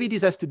idea that maybe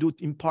this has to do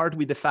in part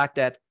with the fact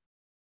that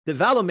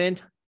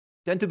development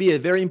tend to be a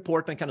very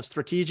important kind of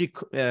strategic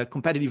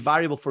competitive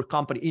variable for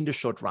company in the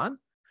short run.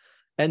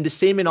 And the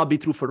same may not be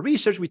true for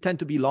research. We tend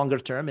to be longer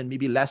term and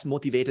maybe less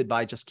motivated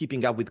by just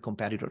keeping up with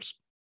competitors.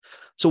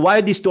 So why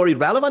is this story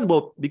relevant?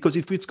 Well, because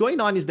if what's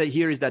going on is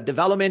that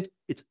development,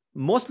 it's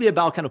mostly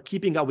about kind of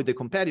keeping up with the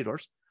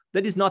competitors.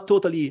 That is not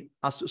totally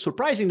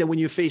surprising that when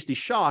you face this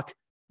shock,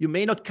 you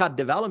may not cut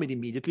development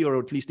immediately, or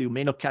at least you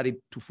may not cut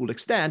it to full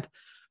extent,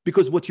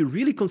 because what you're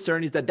really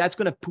concerned is that that's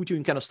going to put you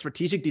in kind of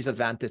strategic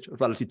disadvantage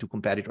relative to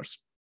competitors.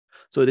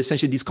 So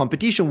essentially this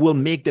competition will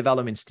make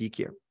development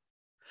stickier.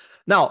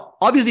 Now,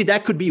 obviously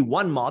that could be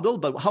one model,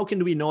 but how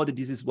can we know that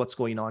this is what's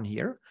going on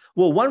here?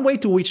 Well, one way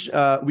to which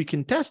we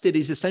can test it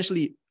is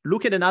essentially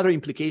look at another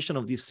implication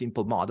of this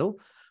simple model,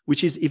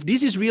 which is if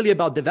this is really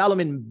about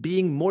development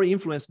being more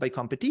influenced by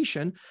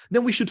competition,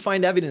 then we should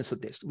find evidence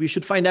of this. We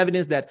should find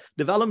evidence that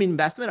development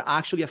investment are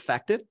actually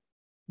affected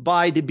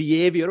by the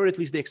behavior, or at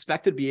least the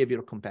expected behavior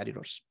of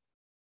competitors.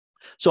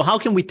 So how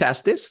can we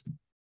test this?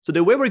 So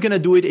the way we're going to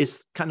do it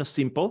is kind of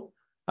simple,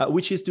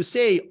 which is to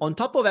say, on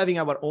top of having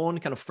our own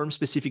kind of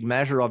firm-specific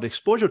measure of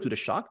exposure to the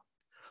shock,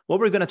 what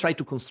we're going to try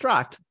to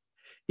construct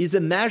is a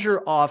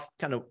measure of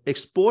kind of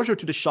exposure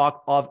to the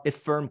shock of a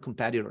firm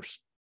competitors.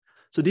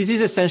 So this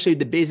is essentially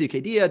the basic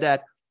idea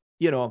that,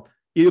 you're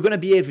going to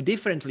behave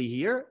differently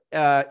here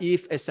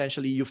if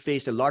essentially you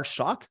face a large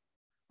shock,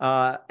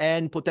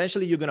 and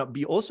potentially you're going to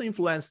be also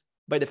influenced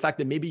by the fact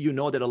that maybe you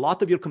know that a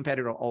lot of your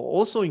competitors are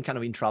also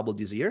in trouble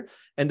this year,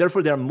 and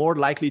therefore they're more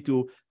likely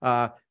to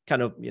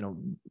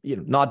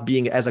not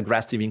being as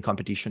aggressive in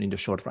competition in the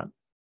short run.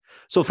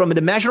 So from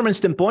the measurement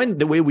standpoint,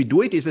 the way we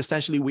do it is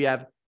essentially we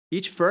have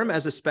each firm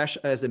as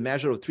a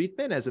measure of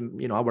treatment, as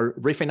our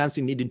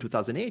refinancing need in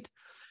 2008.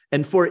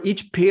 And for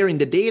each pair in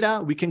the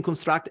data, we can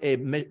construct a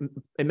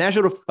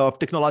measure of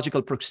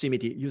technological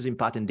proximity using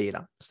patent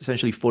data,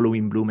 essentially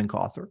following Bloom and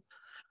Coauthors.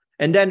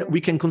 And then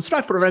we can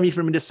construct for every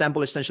firm in the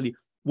sample, essentially,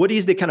 what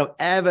is the kind of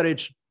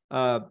average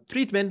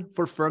treatment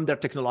for firms that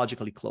are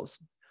technologically close.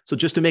 So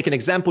just to make an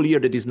example here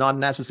that is not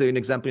necessarily an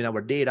example in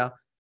our data,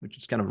 which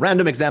is kind of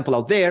random example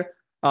out there,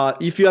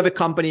 if you have a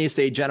company,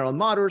 say General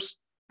Motors,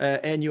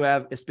 and you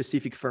have a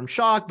specific firm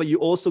shock, but you're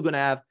also going to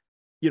have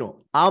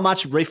how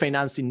much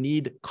refinancing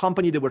need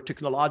company that were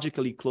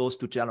technologically close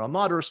to General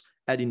Motors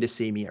had in the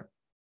same year.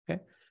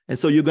 Okay. And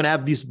so you're going to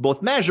have these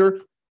both measure.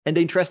 And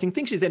the interesting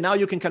thing is that now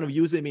you can kind of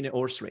use them in a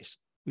horse race,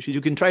 which is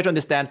you can try to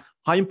understand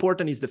how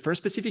important is the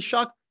first specific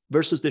shock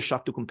versus the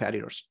shock to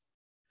competitors.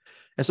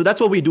 And so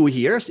that's what we do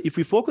here. So if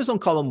we focus on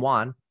column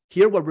 1,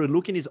 here what we're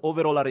looking is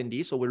overall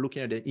R&D. So we're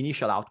looking at the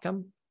initial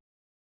outcome.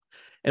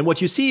 And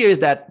what you see here is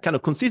that kind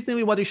of consistent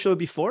with what I showed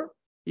before,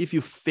 if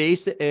you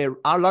face a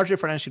larger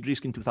financial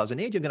risk in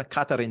 2008, you're going to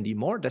cut R&D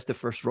more. That's the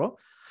first row.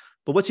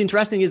 But what's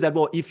interesting is that,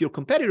 well, if your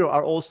competitor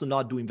are also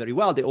not doing very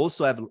well, they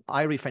also have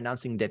high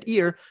refinancing that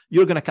year,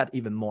 you're going to cut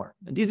even more.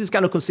 And this is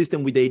kind of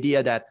consistent with the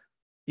idea that,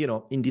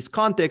 in this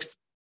context,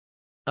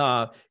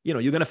 you're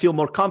going to feel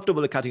more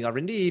comfortable at cutting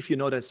R&D if you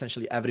know that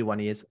essentially everyone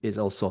is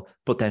also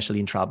potentially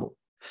in trouble.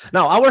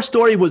 Now, our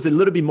story was a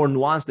little bit more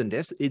nuanced than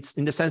this. It's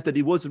in the sense that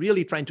it was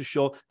really trying to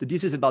show that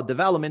this is about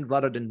development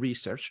rather than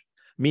research,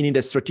 meaning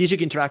that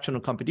strategic interaction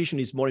and competition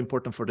is more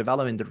important for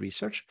development than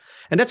research.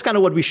 And that's kind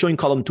of what we show in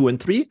column 2 and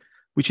 3,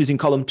 which is in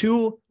column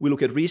 2, we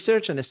look at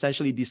research and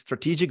essentially the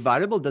strategic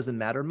variable doesn't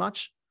matter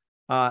much.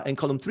 In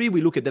column 3,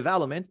 we look at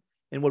development.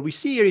 And what we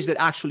see here is that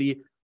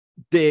actually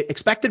the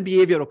expected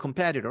behavior of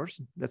competitors,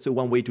 that's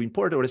one way to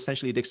import it, or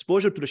essentially the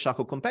exposure to the shock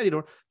of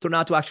competitor turned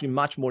out to actually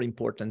much more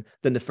important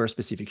than the first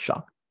specific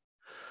shock.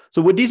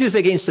 So what this is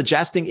again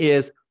suggesting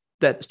is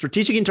that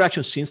strategic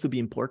interaction seems to be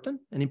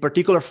important. And in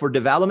particular for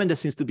development, that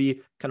seems to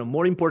be kind of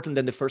more important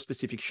than the first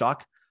specific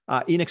shock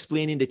in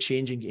explaining the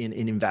changing in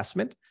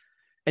investment.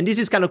 And this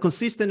is kind of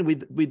consistent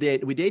with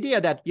the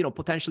idea that,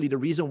 potentially the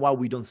reason why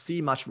we don't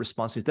see much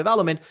response in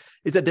development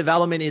is that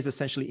development is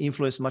essentially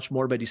influenced much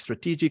more by the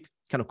strategic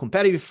kind of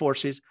competitive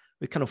forces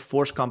that kind of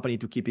force company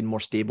to keep it more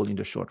stable in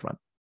the short run.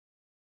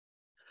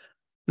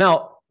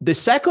 Now, the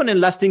second and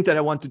last thing that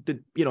I wanted to,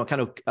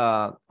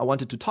 I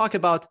wanted to talk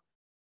about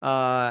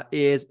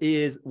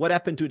is what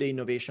happened to the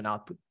innovation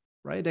output,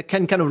 right? That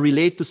can kind of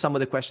relate to some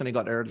of the question I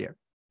got earlier.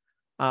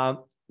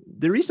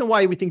 The reason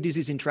why we think this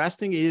is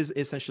interesting is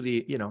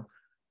essentially,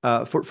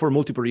 for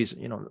multiple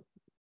reasons,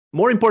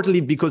 more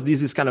importantly, because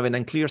this is kind of an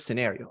unclear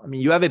scenario. I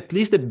mean, you have at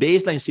least a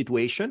baseline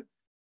situation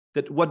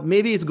that what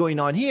maybe is going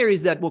on here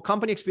is that, well,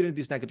 company experience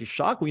this negative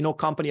shock. We know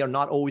company are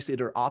not always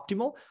either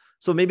optimal.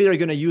 So maybe they're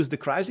going to use the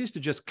crisis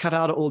to just cut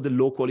out all the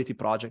low quality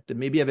project that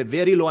maybe have a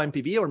very low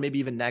MPV or maybe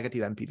even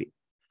negative MPV.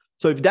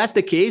 So if that's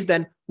the case,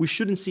 then we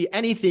shouldn't see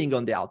anything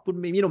on the output.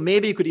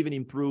 Maybe it could even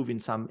improve in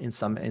some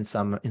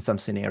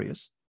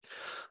scenarios.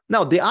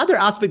 Now, the other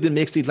aspect that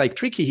makes it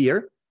tricky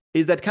here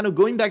is that kind of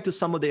going back to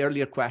some of the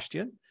earlier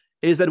question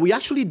is that we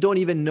actually don't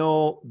even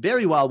know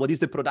very well what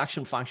is the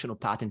production function of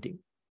patenting,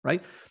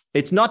 right?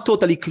 It's not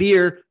totally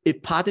clear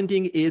if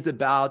patenting is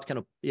about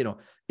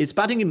is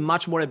patenting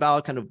much more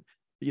about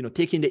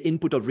taking the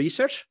input of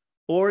research,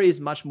 or is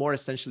much more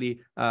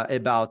essentially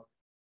about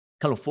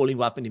kind of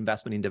following up an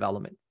investment in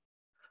development.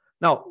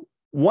 Now,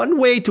 one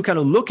way to kind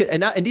of look at,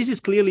 and this is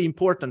clearly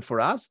important for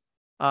us.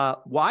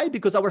 Why?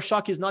 Because our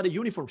shock is not a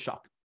uniform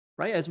shock,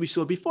 right? As we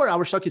saw before,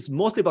 our shock is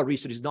mostly about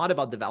research, it's not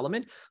about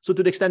development. So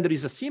to the extent there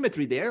is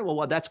asymmetry there,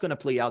 well, that's going to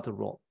play out a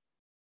role.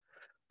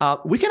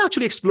 We can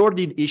actually explore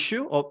the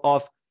issue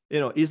of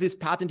is this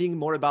patenting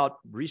more about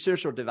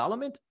research or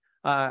development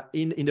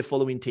in the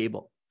following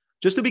table.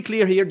 Just to be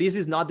clear here, this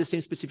is not the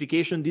same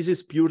specification. This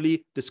is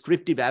purely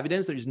descriptive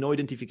evidence. There is no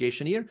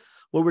identification here.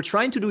 What we're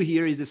trying to do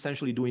here is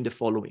essentially doing the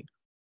following.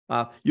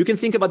 You can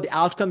think about the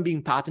outcome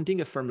being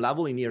patenting at firm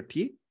level in year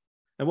T.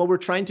 And what we're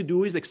trying to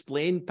do is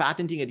explain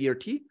patenting at year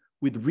T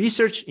with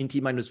research in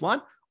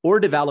T-1 or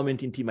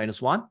development in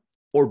T-1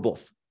 or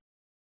both.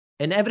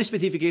 And every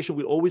specification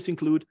will always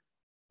include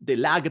the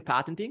lag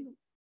patenting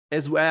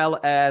as well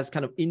as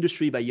kind of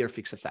industry by year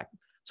fixed effect.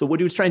 So what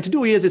you're trying to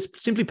do here is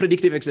simply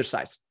predictive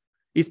exercise.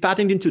 Is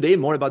patenting today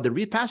more about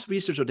the past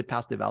research or the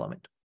past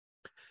development?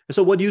 And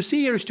so what you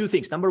see here is two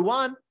things. Number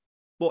one,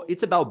 well,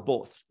 it's about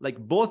both.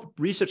 Both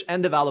research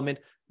and development,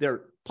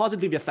 they're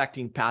positively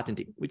affecting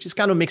patenting, which is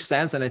kind of makes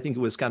sense. And I think it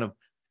was kind of,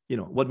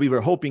 what we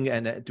were hoping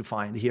to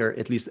find here,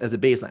 at least as a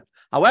baseline.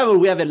 However,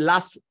 we have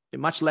a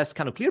much less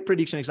kind of clear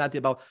prediction exactly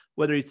about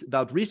whether it's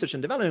about research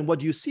and development. And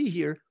what you see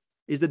here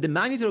is that the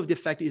magnitude of the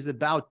effect is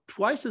about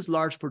twice as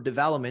large for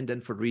development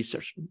than for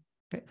research.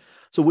 Okay.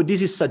 So what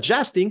this is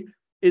suggesting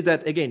is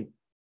that, again,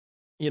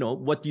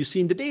 what you see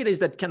in the data is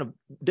that kind of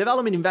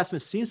development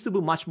investment seems to be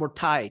much more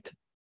tied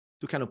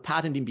to kind of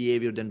patenting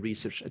behavior than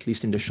research, at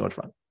least in the short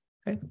run.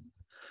 Okay.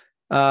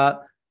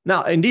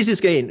 Now, and this is,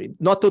 again,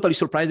 not totally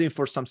surprising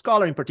for some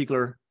scholar in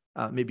particular,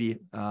 maybe,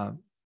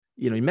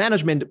 in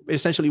management,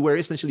 where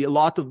essentially a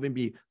lot of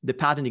maybe the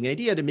patenting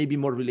idea that may be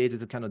more related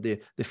to kind of the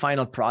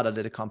final product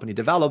that a company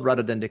developed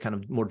rather than the kind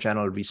of more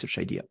general research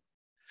idea.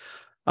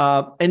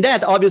 And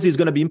that obviously is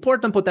going to be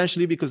important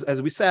potentially because,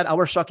 as we said,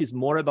 our shock is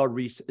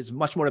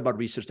much more about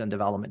research than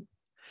development.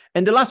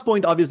 And the last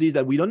point, obviously, is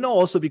that we don't know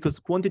also because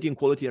quantity and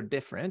quality are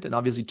different, and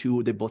obviously,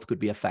 too, they both could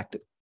be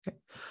affected. Okay.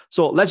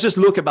 So let's just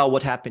look about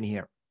what happened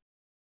here.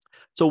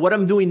 So what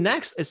I'm doing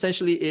next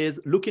essentially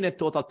is looking at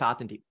total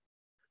patenting.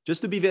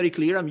 Just to be very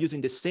clear, I'm using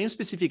the same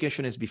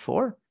specification as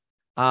before,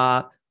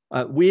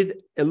 with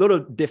a little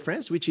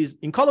difference, which is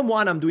in column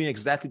 1, I'm doing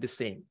exactly the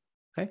same.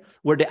 Okay,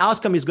 where the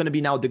outcome is going to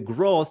be now the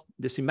growth,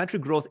 the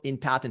symmetric growth in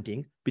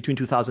patenting between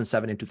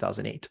 2007 and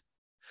 2008.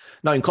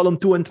 Now in column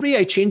 2 and 3,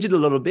 I changed it a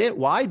little bit.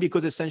 Why?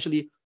 Because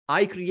essentially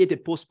I create a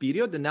post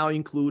period that now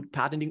include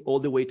patenting all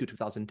the way to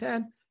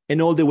 2010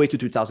 and all the way to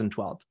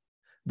 2012.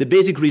 The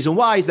basic reason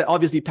why is that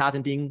obviously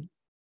patenting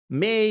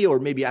may or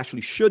maybe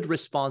actually should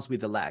respond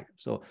with a lag.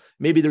 So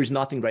maybe there is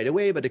nothing right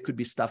away, but it could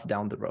be stuff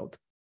down the road.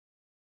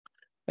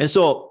 And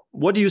so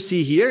what do you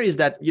see here is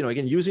that,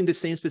 again, using the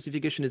same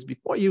specification as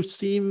before, you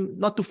seem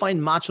not to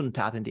find much on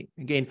patenting.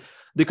 Again,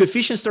 the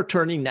coefficients are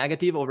turning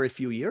negative over a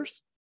few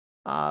years.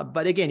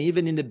 But again,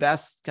 even in the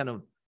best kind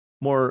of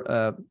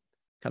more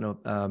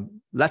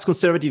less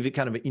conservative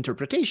kind of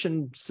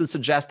interpretation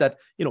suggests that,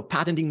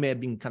 patenting may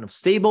have been kind of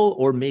stable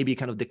or maybe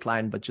kind of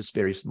declined, but just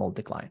very small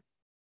decline.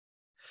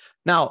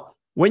 Now,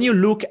 when you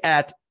look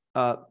at,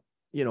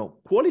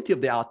 quality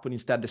of the output,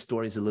 instead, the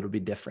story is a little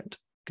bit different.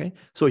 Okay,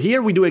 so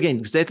here we do again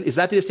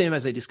exactly the same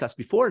as I discussed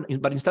before,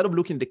 but instead of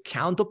looking at the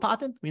count of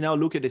patent, we now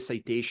look at the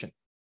citation.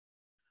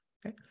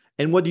 Okay,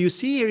 and what you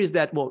see here is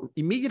that, well,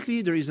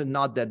 immediately there is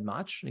not that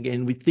much.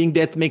 Again, we think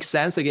that makes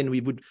sense. Again,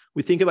 we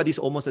think about this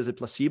almost as a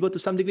placebo to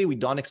some degree. We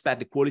don't expect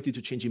the quality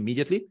to change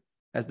immediately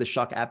as the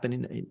shock happened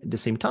in the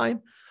same time.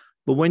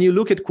 But when you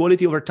look at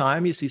quality over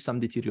time, you see some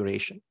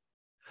deterioration.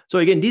 So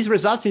again, these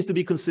results seems to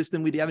be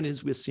consistent with the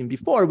evidence we've seen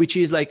before, which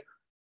is like,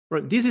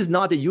 this is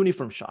not a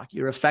uniform shock.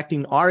 You're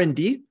affecting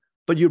R&D,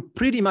 but you're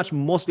pretty much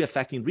mostly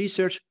affecting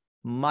research,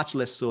 much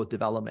less so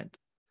development.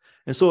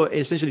 And so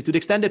essentially, to the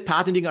extent that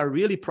patenting are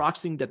really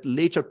proxying that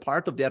later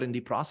part of the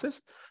R&D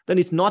process, then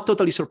it's not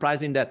totally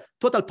surprising that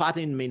total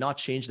patenting may not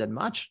change that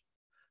much.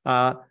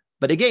 But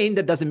again,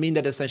 that doesn't mean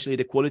that essentially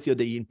the quality of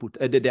the input,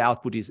 the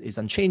output is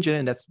unchanging.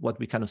 And that's what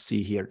we kind of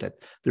see here, that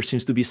there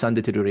seems to be some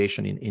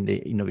deterioration in the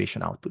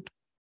innovation output.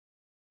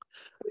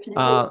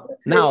 Now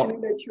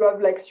that you have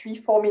like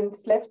 3-4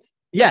 minutes left.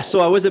 Yeah, so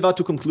I was about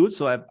to conclude,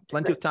 so I have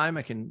plenty of time.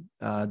 I can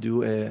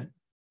do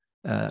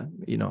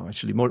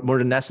actually more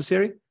than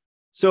necessary.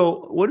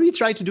 So what we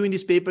try to do in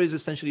this paper is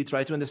essentially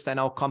try to understand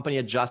how company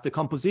adjust the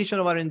composition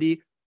of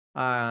R&D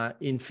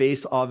in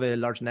face of a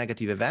large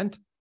negative event.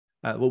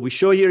 What we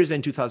show here is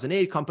in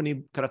 2008,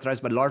 company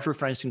characterized by large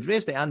referencing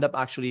risk, they end up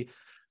actually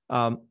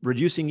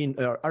reducing in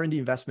R&D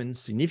investments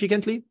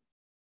significantly.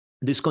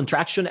 This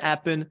contraction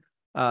happened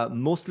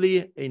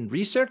mostly in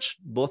research,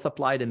 both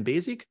applied and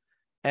basic,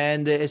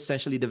 and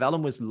essentially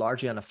development was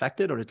largely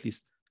unaffected, or at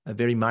least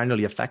very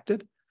minorly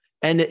affected.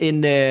 And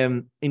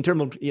in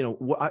terms of,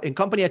 in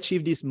company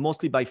achieved this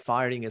mostly by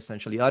firing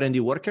essentially R&D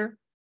worker,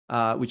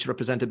 which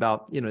represent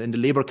about, and the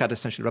labor cut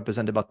essentially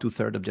represent about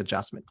 2/3 of the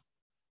adjustment.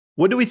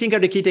 What do we think are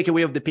the key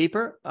takeaway of the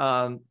paper?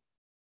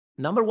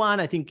 Number one,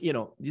 I think,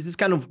 this is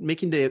kind of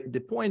making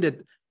the point that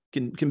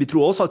can be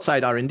true also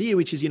outside R&D,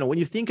 which is, when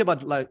you think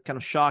about like kind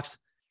of shocks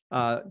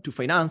to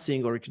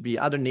financing, or it could be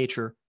other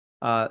nature,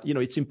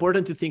 it's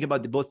important to think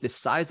about both the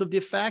size of the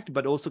effect,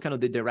 but also kind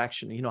of the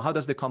direction. How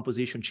does the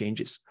composition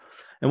changes?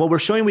 And what we're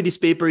showing with this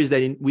paper is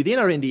that within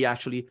R&D,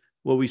 actually,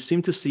 what we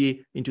seem to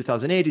see in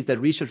 2008 is that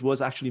research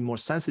was actually more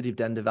sensitive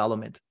than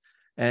development.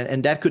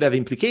 And that could have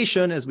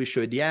implication, as we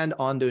show at the end,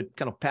 on the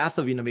kind of path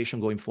of innovation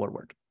going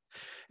forward.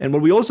 And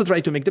what we also try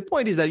to make the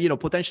point is that,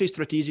 potentially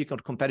strategic or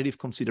competitive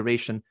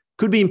consideration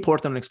could be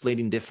important in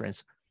explaining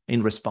difference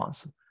in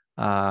response.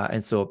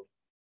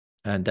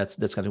 And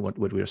that's kind of what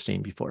we were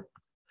saying before.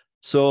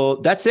 So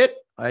that's it.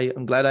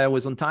 I'm glad I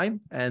was on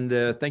time. And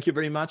thank you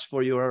very much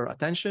for your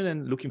attention,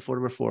 and looking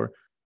forward for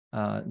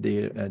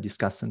the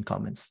discussant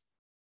comments.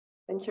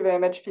 Thank you very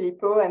much,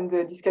 Filippo. And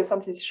the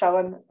discussant is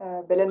Sharon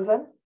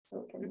Belenzon.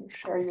 So can you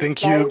share your Thank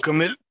slide? you,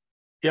 Camille.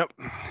 Yep.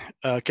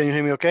 Can you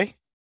hear me okay?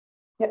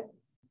 Yep.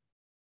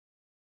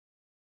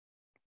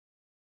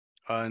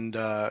 And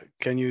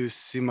can you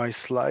see my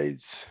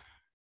slides?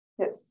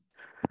 Yes.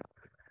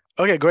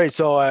 Okay, great.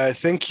 So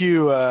thank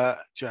you. I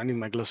need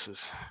my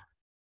glasses.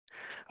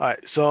 All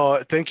right.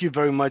 So thank you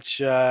very much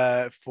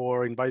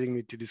for inviting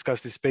me to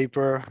discuss this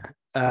paper,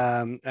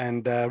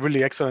 and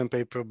really excellent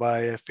paper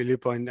by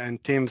Filippo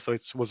and Tim. So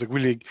it was a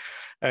really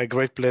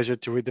great pleasure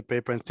to read the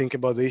paper and think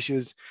about the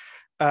issues.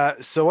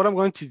 So what I'm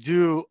going to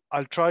do,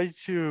 I'll try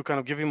to kind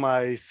of give you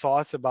my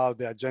thoughts about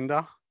the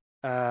agenda,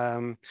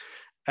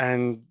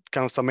 and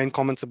kind of some main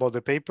comments about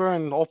the paper,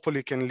 and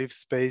hopefully can leave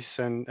space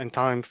and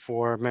time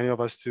for many of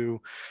us to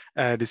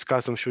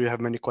discuss. I'm sure you have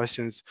many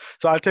questions.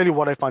 So I'll tell you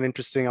what I find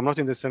interesting. I'm not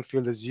in the same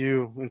field as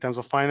you in terms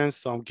of finance,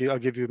 so I'll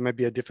give you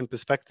maybe a different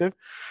perspective.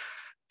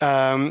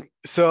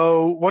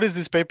 So what is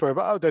this paper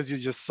about? As you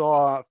just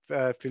saw,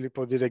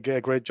 Filippo did a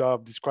great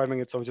job describing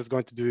it. So I'm just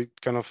going to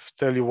kind of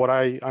tell you what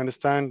I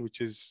understand, which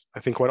is, I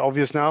think, quite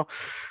obvious now.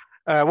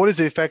 What is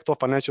the effect of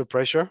financial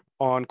pressure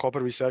on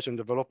corporate research and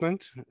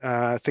development?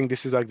 I think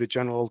this is like the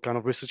general kind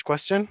of research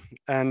question.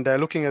 And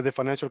looking at the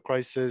financial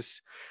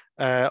crisis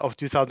of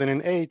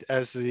 2008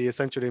 as the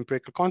essentially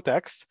empirical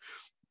context.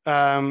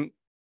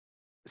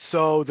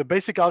 So the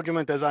basic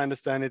argument, as I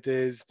understand it,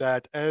 is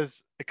that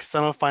as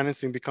external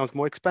financing becomes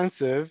more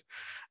expensive,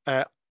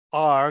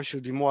 R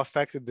should be more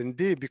affected than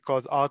D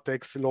because R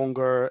takes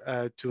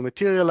longer to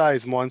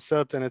materialize, more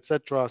uncertain,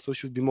 etc. So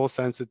should be more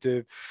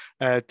sensitive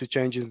to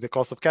changes in the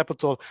cost of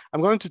capital.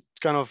 I'm going to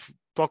kind of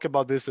talk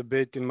about this a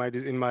bit in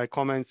my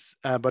comments,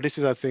 but this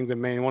is, I think,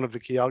 one of the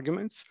key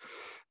arguments.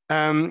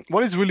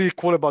 What is really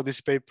cool about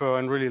this paper,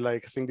 and really I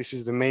think this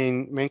is the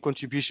main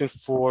contribution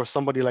for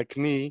somebody like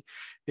me,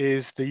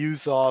 is the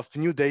use of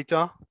new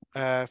data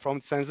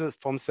from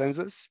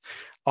census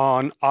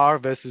on R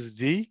versus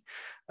D.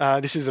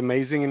 This is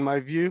amazing in my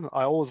view.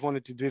 I always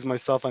wanted to do this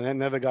myself and I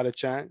never got a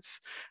chance.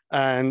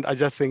 And I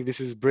just think this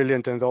is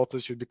brilliant, and the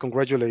authors should be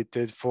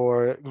congratulated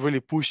for really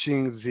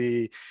pushing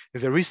the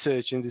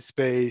research in this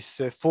space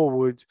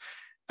forward.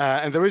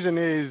 And the reason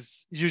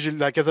is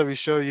usually, as I will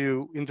show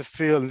you in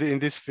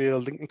this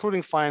field,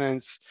 including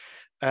finance,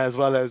 as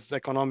well as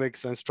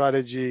economics and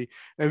strategy,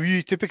 and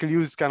we typically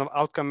use kind of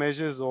outcome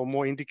measures or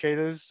more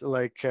indicators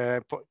like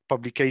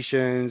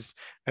publications,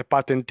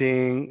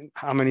 patenting,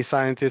 how many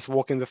scientists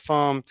work in the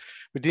firm.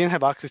 We didn't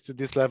have access to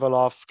this level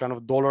of kind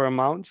of dollar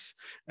amounts.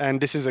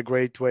 And this is a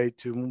great way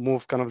to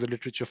move kind of the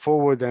literature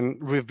forward and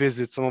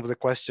revisit some of the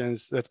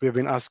questions that we've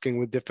been asking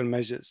with different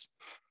measures.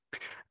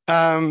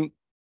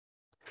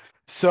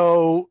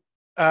 So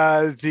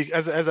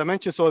as I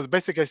mentioned, so the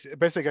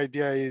basic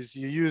idea is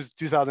you use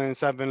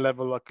 2007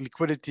 level of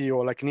liquidity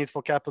or need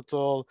for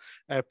capital,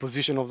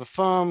 position of the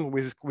firm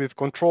with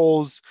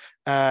controls,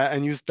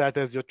 and use that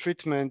as your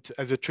treatment,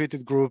 as a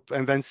treated group,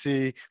 and then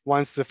see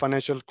once the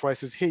financial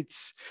crisis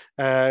hits,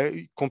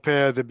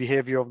 compare the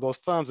behavior of those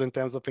firms in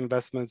terms of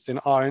investments in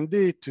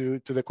R&D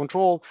to the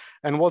control.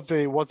 And what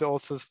the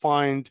authors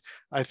find,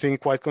 I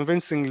think quite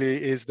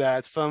convincingly, is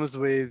that firms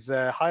with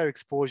higher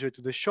exposure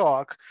to the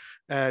shock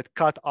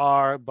cut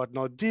R but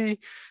not D,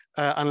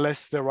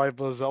 unless the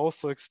rivals are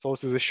also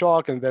exposed to the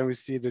shock, and then we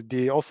see the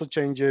D also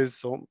changes,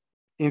 so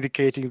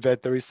indicating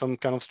that there is some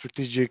kind of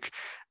strategic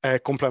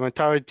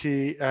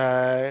complementarity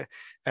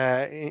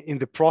in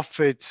the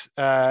profit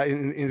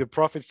in the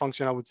profit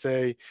function, I would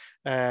say,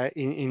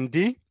 in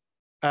D.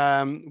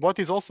 What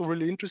is also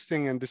really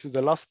interesting, and this is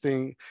the last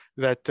thing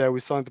that we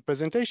saw in the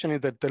presentation,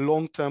 is that the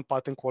long-term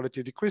patent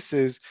quality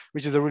decreases,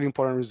 which is a really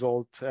important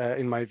result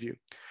in my view.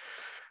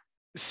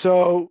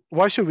 So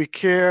why should we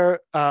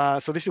care?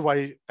 So this is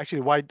why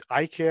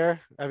I care.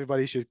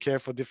 Everybody should care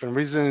for different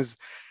reasons.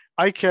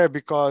 I care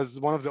because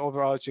one of the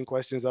overarching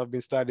questions I've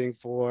been studying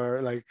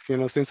for,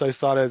 since I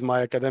started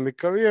my academic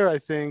career, I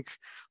think,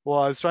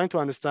 was trying to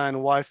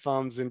understand why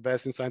firms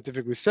invest in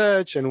scientific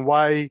research, and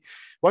why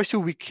should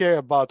we care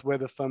about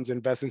whether firms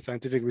invest in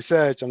scientific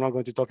research. I'm not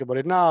going to talk about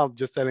it now. I'm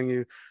just telling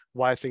you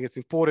why I think it's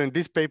important.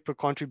 This paper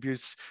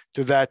contributes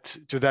to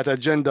that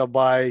agenda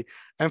by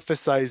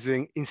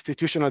emphasizing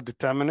institutional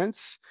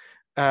determinants,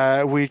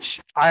 which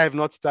I have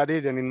not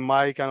studied, and in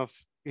my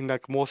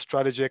more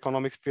strategy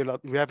economics field,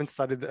 we haven't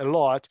studied a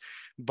lot,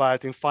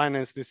 but in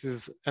finance, this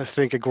is, I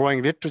think, a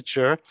growing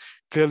literature,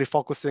 clearly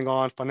focusing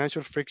on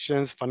financial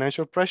frictions,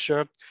 financial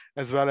pressure,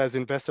 as well as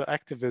investor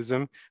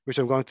activism, which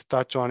I'm going to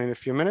touch on in a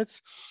few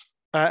minutes.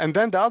 And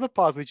then the other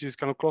part, which is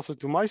kind of closer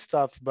to my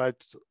stuff,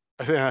 but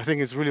I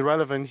think it's really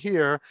relevant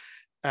here,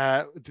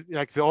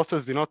 the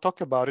authors did not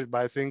talk about it,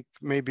 but I think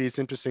maybe it's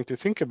interesting to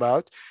think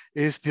about,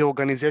 is the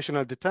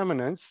organizational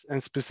determinants,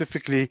 and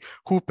specifically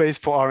who pays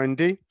for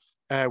R&D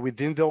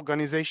within the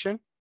organization,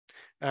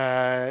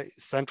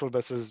 central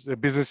versus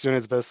business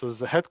units versus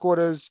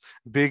headquarters,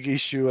 big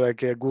issue like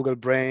Google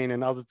Brain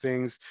and other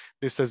things.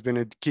 This has been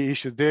a key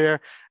issue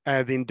there.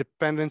 The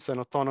independence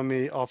and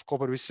autonomy of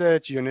corporate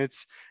research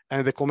units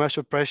and the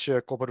commercial pressure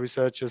corporate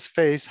researchers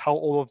face, how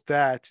all of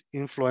that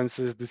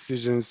influences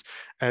decisions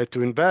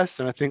to invest.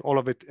 And I think all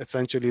of it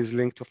essentially is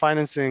linked to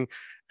financing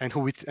and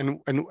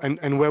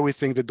and where we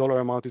think the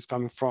dollar amount is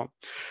coming from.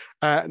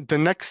 The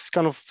next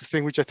kind of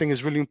thing, which I think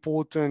is really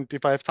important,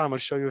 if I have time, I'll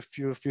show you a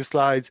few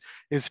slides,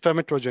 is firm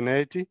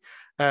heterogeneity.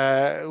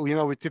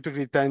 We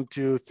typically tend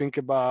to think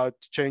about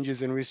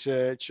changes in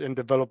research and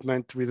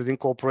development within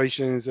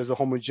corporations as a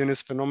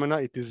homogeneous phenomena.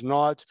 It is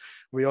not.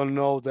 We all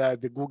know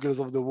that the Googles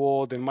of the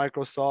world and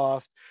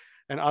Microsoft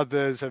and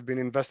others have been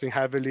investing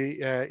heavily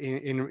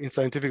in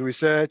scientific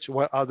research,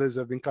 while others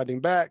have been cutting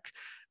back.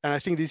 And I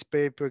think this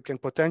paper can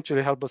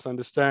potentially help us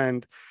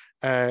understand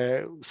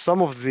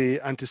some of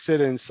the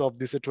antecedents of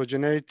this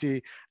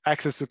heterogeneity.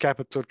 Access to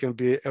capital can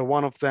be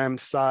one of them,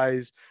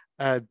 size,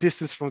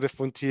 distance from the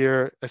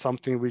frontier is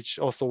something which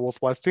also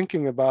worthwhile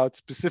thinking about,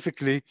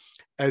 specifically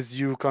as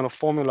you kind of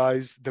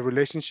formalize the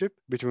relationship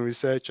between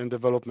research and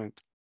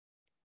development.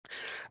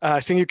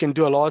 I think you can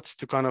do a lot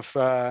to kind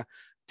of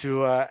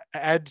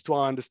add to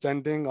our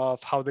understanding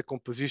of how the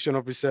composition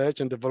of research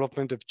and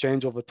development have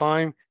changed over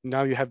time.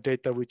 Now you have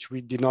data which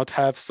we did not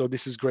have, so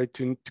this is great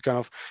to kind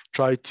of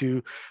try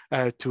to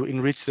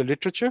enrich the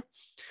literature.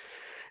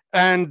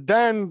 And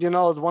then,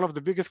 one of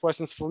the biggest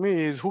questions for me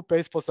is who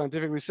pays for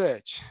scientific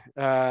research?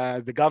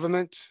 The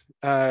government,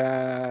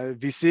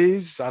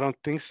 VCs? I don't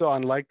think so,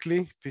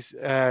 unlikely.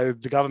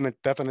 The government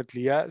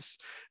definitely yes.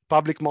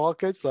 public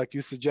markets, like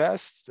you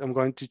suggest. I'm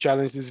going to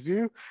challenge this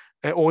view,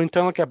 or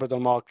internal capital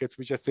markets,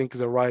 which I think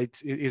is a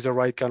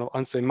right kind of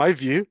answer. In my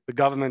view, the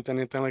government and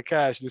internal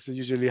cash, this is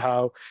usually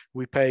how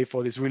we pay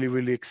for these really,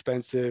 really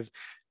expensive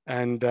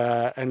and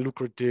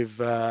lucrative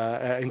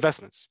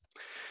investments.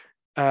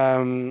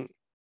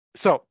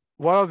 So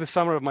what are the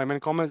summary of my main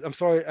comments? I'm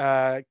sorry,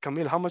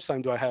 Camille, how much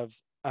time do I have?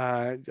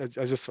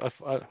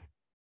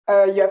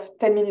 You have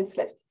 10 minutes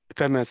left.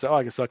 10 minutes. Oh,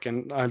 I guess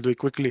I'll do it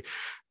quickly.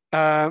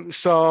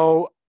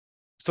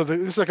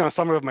 This is a kind of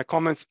summary of my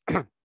comments.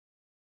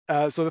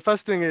 So the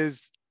first thing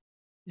is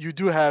you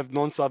do have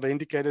non-survey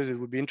indicators. It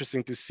would be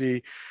interesting to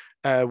see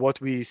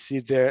what we see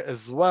there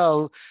as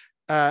well.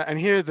 And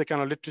here the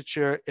kind of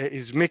literature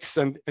is mixed.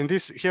 And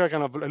this here I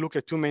look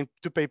at two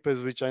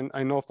papers, which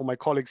I know from my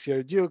colleagues here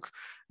at Duke,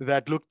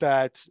 that looked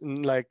at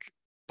like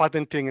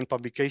patenting and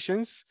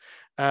publications.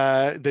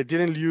 They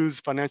didn't use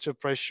financial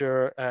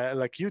pressure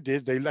like you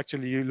did. They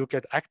actually look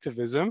at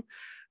activism.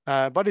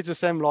 But it's the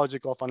same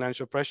logic of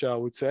financial pressure, I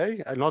would say.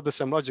 Not the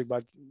same logic,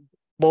 but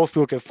both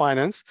look at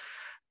finance.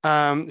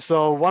 So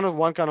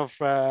one kind of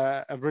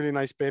a really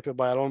nice paper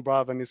by Alon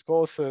Brav and his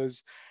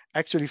co-authors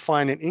actually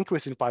find an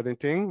increase in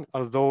patenting,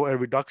 although a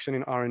reduction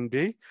in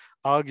R&D,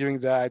 arguing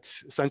that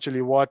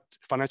essentially what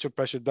financial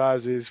pressure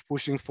does is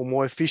pushing for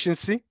more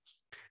efficiency.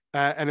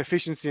 And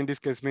efficiency in this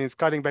case means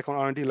cutting back on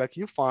R&D like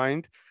you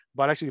find,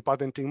 but actually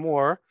patenting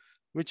more,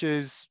 which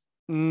is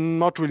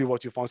not really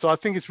what you found. So I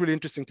think it's really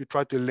interesting to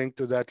try to link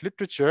to that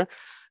literature.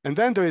 And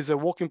then there is a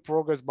work in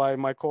progress by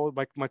my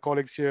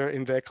colleagues here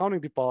in the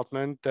accounting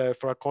department,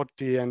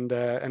 Fracotti and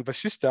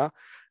Vashishta.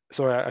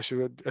 Sorry, I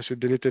should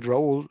delete it,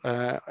 Raul.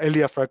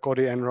 Elia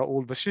Fracotti and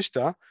Raul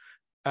Vashishta,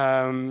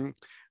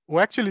 who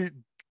actually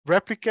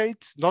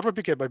not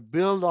replicate, but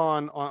build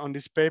on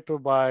this paper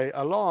by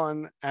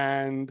Alon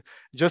and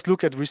just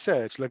look at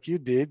research like you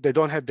did. They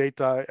don't have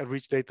data,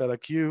 rich data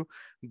like you,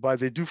 but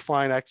they do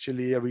find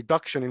actually a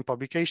reduction in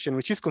publication,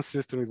 which is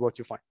consistent with what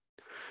you find.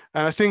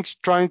 And I think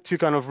trying to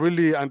kind of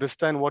really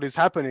understand what is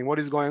happening, what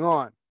is going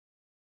on,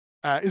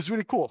 is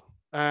really cool.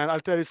 And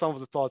I'll tell you some of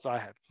the thoughts I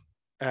had.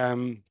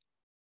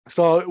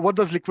 So what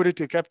does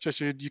liquidity capture?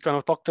 You kind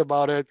of talked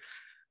about it.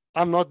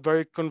 I'm not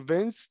very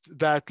convinced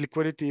that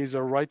liquidity is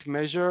a right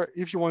measure.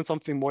 If you want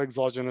something more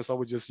exogenous, I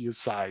would just use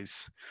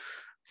size.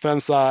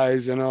 Firm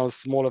size,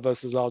 smaller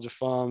versus larger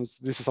firms.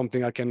 This is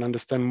something I can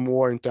understand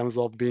more in terms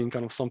of being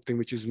kind of something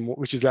which is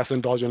less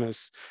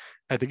endogenous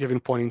at a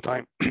given point in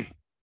time.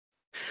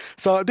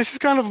 So this is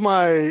kind of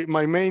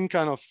my main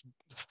kind of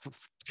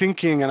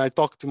thinking, and I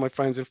talk to my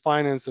friends in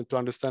finance and to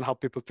understand how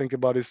people think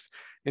about this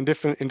in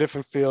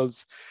different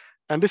fields.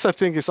 And this, I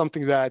think, is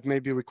something that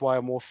maybe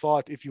require more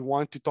thought if you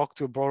want to talk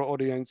to a broader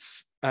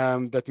audience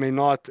that may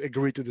not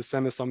agree to the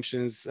same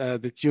assumptions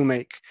that you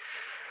make.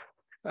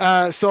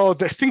 So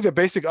I think the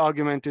basic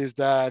argument is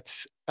that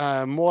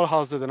moral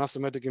hazard and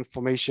asymmetric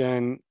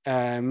information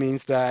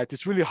means that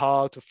it's really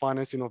hard to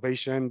finance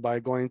innovation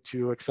by going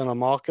to external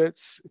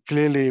markets.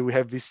 Clearly, we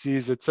have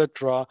VCs,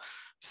 etc.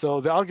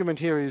 So the argument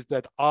here is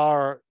that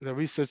the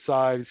research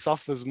side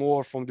suffers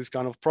more from these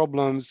kind of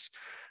problems.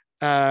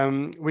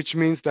 Which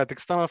means that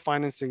external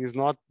financing is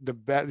not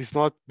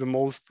the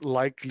most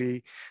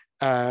likely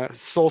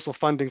source of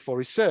funding for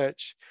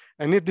research.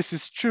 And if this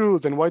is true,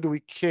 then why do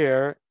we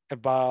care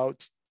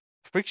about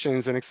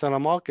frictions and external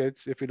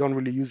markets if we don't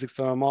really use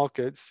external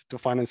markets to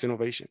finance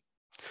innovation?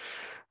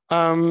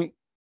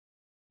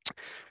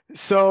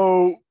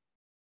 So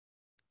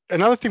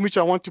another thing which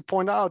I want to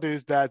point out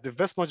is that the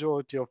vast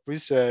majority of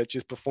research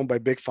is performed by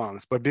big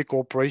firms, by big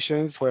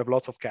corporations who have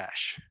lots of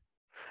cash.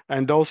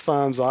 And those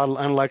firms are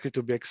unlikely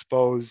to be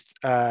exposed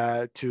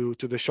to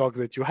the shock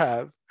that you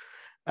have.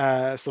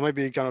 So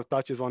maybe it kind of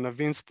touches on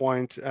Navin's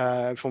point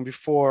from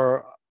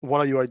before. What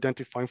are you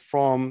identifying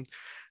from?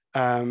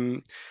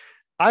 I'm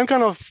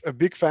kind of a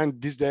big fan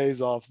these days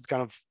of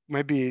kind of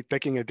maybe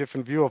taking a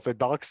different view of the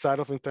dark side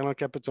of internal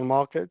capital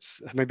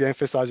markets, maybe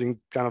emphasizing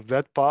kind of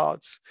that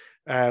part,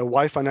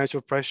 why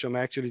financial pressure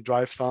may actually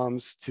drive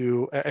firms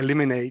to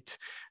eliminate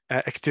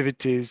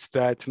activities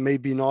that may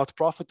be not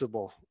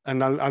profitable.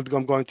 And I'm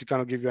going to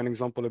kind of give you an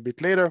example a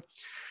bit later.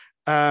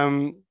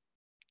 Another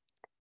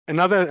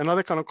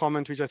kind of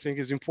comment which I think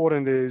is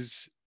important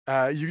is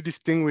you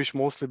distinguish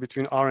mostly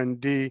between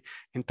R&D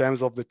in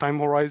terms of the time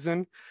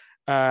horizon.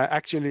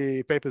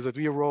 Actually, papers that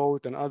we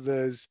wrote and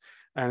others,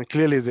 and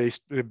clearly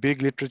the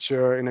big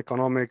literature in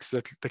economics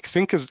that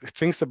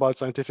thinks about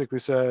scientific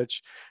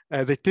research.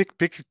 They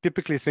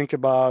typically think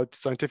about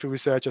scientific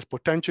research as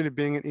potentially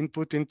being an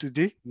input into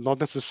D,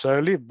 not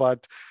necessarily,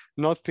 but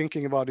not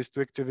thinking about these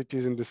two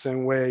activities in the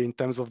same way in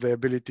terms of their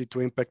ability to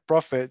impact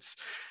profits.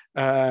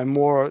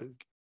 More,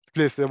 at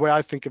least the way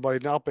I think about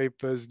it in our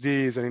papers,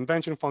 D is an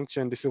invention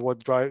function. This is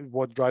what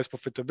drives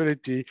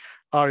profitability.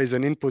 R is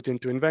an input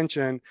into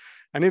invention.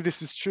 And if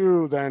this is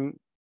true, then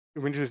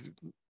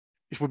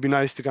it would be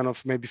nice to kind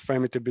of maybe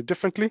frame it a bit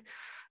differently.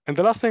 And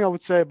the last thing I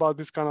would say about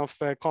this kind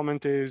of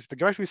comment is the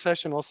Great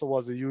Recession also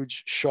was a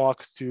huge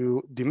shock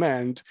to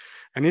demand.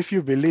 And if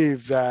you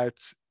believe that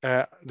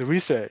the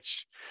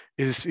research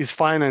is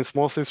financed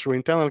mostly through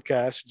internal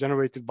cash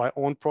generated by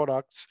own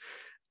products,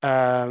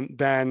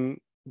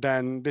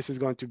 then this is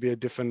going to be a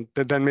different.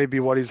 Then maybe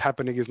what is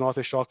happening is not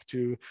a shock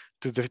to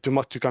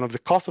kind of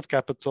the cost of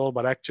capital,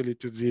 but actually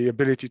to the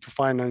ability to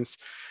finance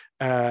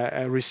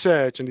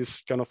research and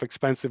this kind of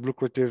expensive,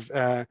 lucrative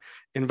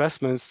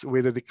investments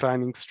with a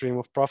declining stream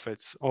of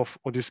profits or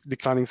this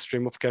declining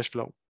stream of cash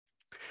flow.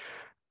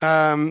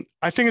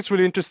 I think it's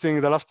really interesting.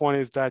 The last point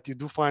is that you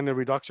do find a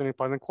reduction in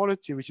pattern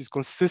quality, which is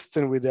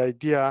consistent with the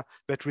idea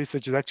that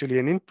research is actually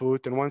an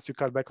input. And once you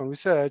cut back on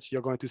research,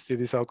 you're going to see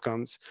these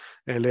outcomes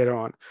later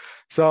on.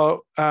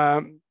 So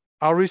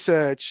our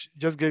research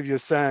just gave you a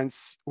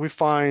sense. We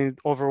find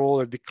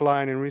overall a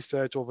decline in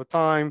research over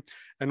time.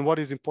 And what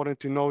is important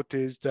to note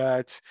is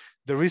that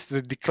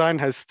the decline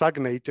has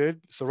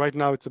stagnated. So right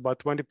now it's about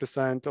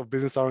 20% of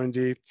business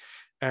R&D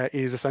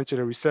is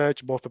essentially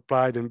research, both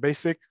applied and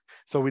basic.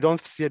 So we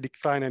don't see a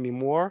decline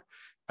anymore.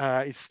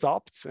 It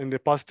stopped. In the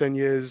past 10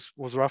 years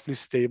was roughly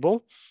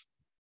stable.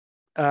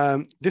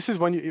 This is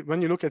when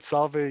you look at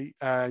survey.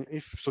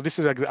 So this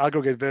is like the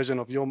aggregate version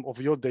of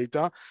your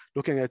data,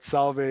 looking at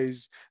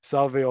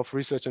survey of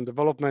research and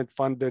development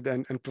funded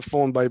and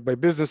performed by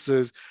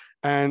businesses.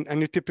 And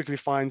you typically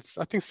find,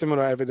 I think,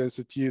 similar evidence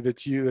that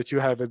you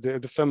have at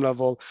the firm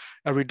level,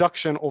 a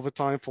reduction over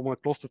time from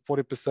close to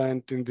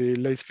 40% in the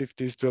late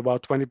 50s to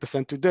about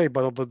 20% today.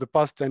 But over the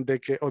past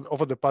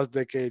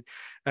decade,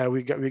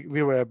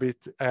 we were a bit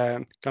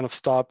kind of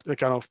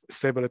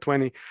stable at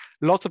 20.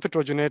 Lots of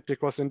heterogeneity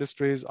across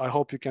industries. I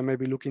hope you can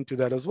maybe look into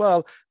that as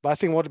well. But I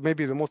think what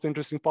maybe the most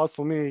interesting part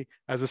for me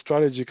as a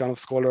strategy kind of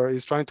scholar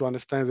is trying to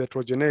understand the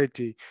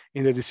heterogeneity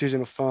in the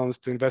decision of firms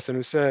to invest in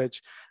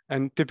research.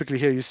 And typically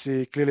here you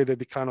see clearly the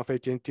decline of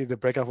AT&T, the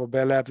breakup of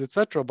Bell Labs,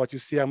 etc. But you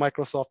see a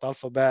Microsoft,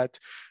 Alphabet,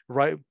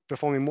 right,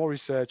 performing more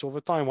research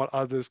over time, while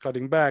others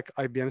cutting back,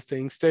 IBM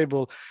staying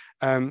stable.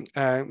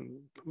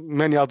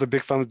 Many other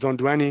big firms don't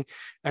do any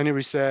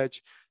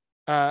research.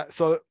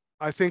 So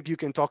I think you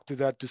can talk to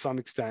that to some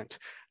extent.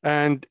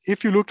 And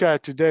if you look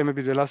at today,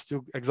 maybe the last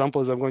two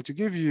examples I'm going to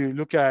give you,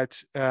 look at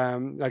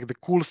like the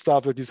cool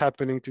stuff that is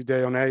happening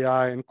today on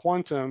AI and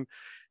quantum.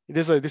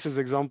 This is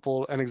an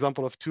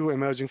example of two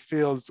emerging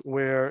fields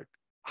where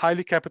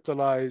highly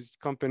capitalized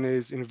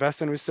companies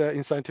invest in research,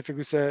 in scientific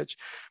research.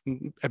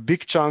 A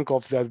big chunk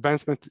of the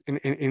advancement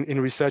in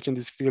research in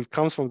this field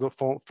comes from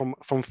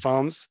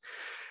firms,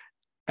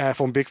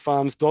 from big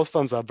firms. Those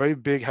firms are very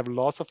big, have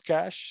lots of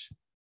cash.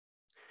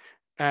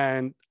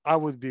 And I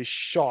would be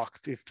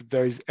shocked if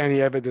there is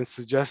any evidence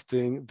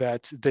suggesting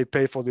that they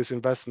pay for these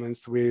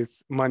investments with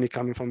money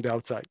coming from the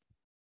outside.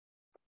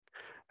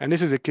 And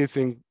this is a key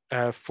thing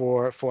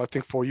for I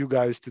think for you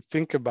guys to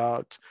think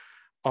about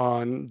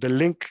on the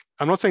link.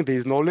 I'm not saying there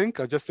is no link.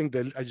 I just think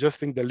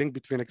the link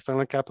between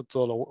external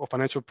capital or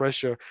financial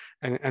pressure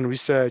and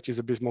research is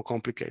a bit more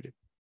complicated.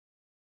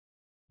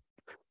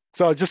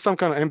 So just some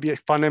kind of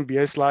fun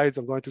MBA slides.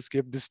 I'm going to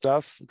skip this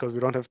stuff because we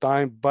don't have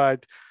time,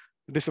 but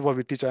this is what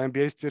we teach our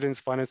MBA students.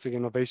 Financing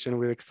innovation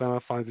with external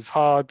funds is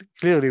hard.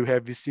 Clearly, we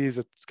have VCs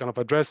that kind of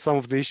address some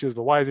of the issues,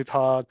 but why is it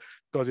hard?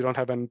 Because you don't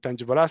have any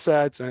tangible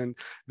assets, and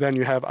then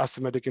you have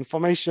asymmetric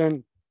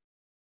information,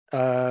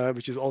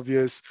 which is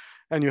obvious,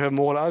 and you have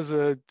moral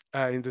hazard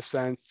in the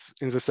sense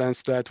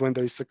that when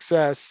there is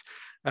success,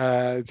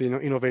 the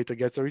innovator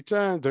gets a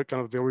return. They're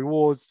kind of the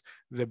rewards.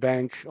 The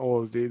bank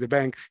or the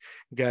bank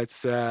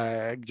gets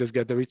just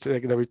get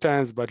the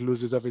returns, but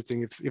loses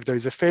everything if there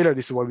is a failure.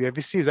 This is why we have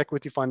VCs,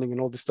 equity funding,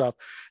 and all this stuff.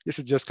 This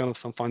is just kind of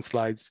some fun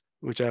slides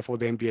which I have for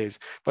the MBAs.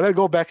 But I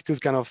go back to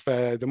kind of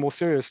the more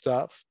serious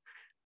stuff.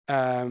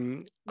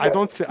 I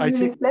don't think. 2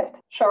 minutes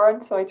left,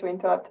 Sharon. Sorry to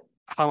interrupt.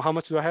 How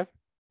much do I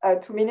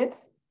have? 2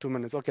 minutes. 2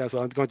 minutes. Okay, so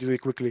I'm going to do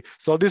it quickly.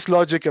 So this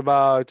logic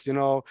about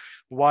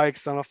why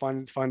external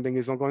funding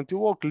is not going to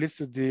work leads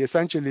to the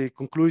essentially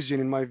conclusion,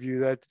 in my view,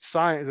 that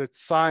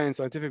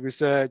scientific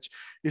research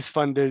is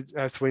funded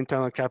through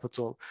internal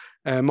capital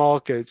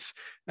markets.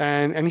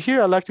 And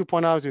here I'd like to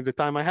point out in the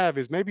time I have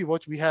is maybe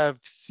what we have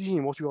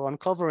seen, what we are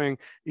uncovering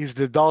is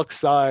the dark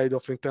side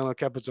of internal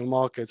capital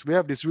markets. We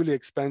have these really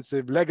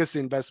expensive legacy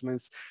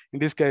investments. In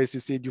this case, you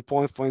see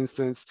DuPont, for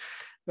instance,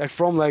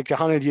 from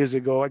 100 years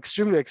ago,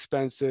 extremely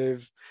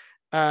expensive,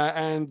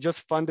 and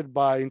just funded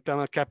by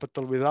internal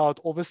capital without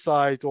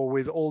oversight or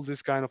with all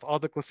this kind of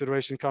other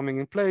consideration coming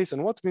in place.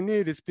 And what we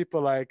need is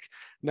people like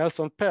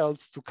Nelson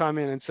Peltz to come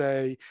in and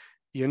say,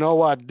 you know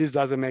what, this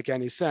doesn't make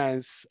any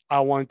sense. I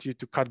want you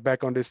to cut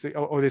back on this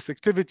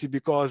activity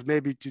because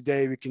maybe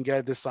today we can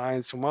get the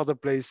science from other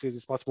places.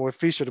 It's much more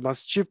efficient,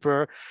 much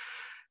cheaper.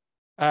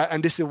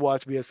 And this is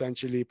what we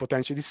essentially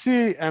potentially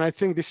see. And I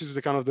think this is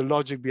the kind of the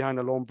logic behind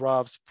Alon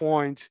Brav's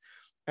point.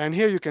 And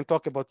here we can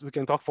talk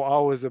for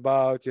hours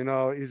about,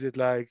 is it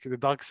like the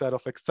dark side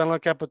of external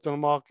capital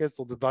markets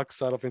or the dark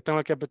side of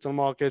internal capital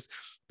markets?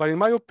 But in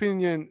my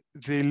opinion,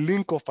 the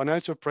link of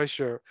financial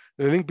pressure,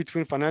 the link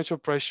between financial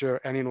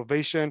pressure and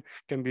innovation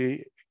can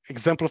be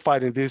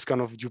exemplified in this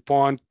kind of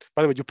DuPont.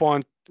 By the way,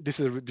 DuPont, this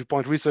is a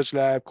DuPont research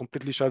lab,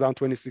 completely shut down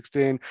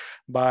 2016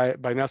 by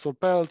Nelson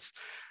Peltz.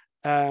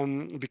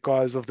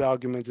 because of the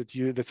arguments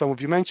that some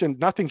of you mentioned.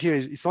 Nothing here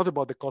it's not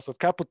about the cost of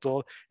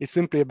capital. It's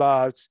simply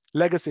about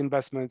legacy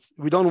investments.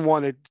 We don't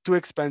want it too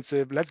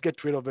expensive. Let's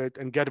get rid of it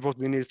and get what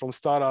we need from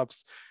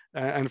startups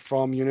and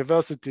from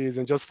universities,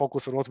 and just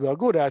focus on what we are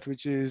good at,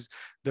 which is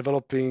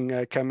developing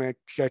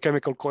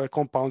chemical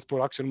compounds,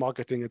 production,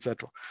 marketing,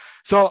 etc.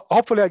 So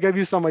hopefully I gave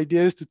you some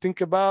ideas to think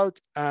about.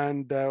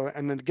 And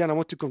again, I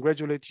want to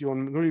congratulate you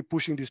on really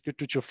pushing this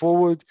literature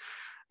forward.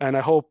 And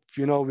I hope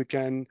we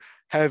can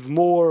have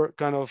more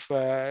kind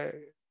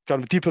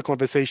of deeper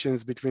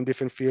conversations between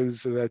different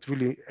fields that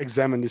really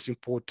examine these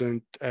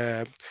important,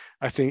 I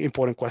think,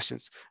 important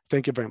questions.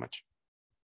 Thank you very much.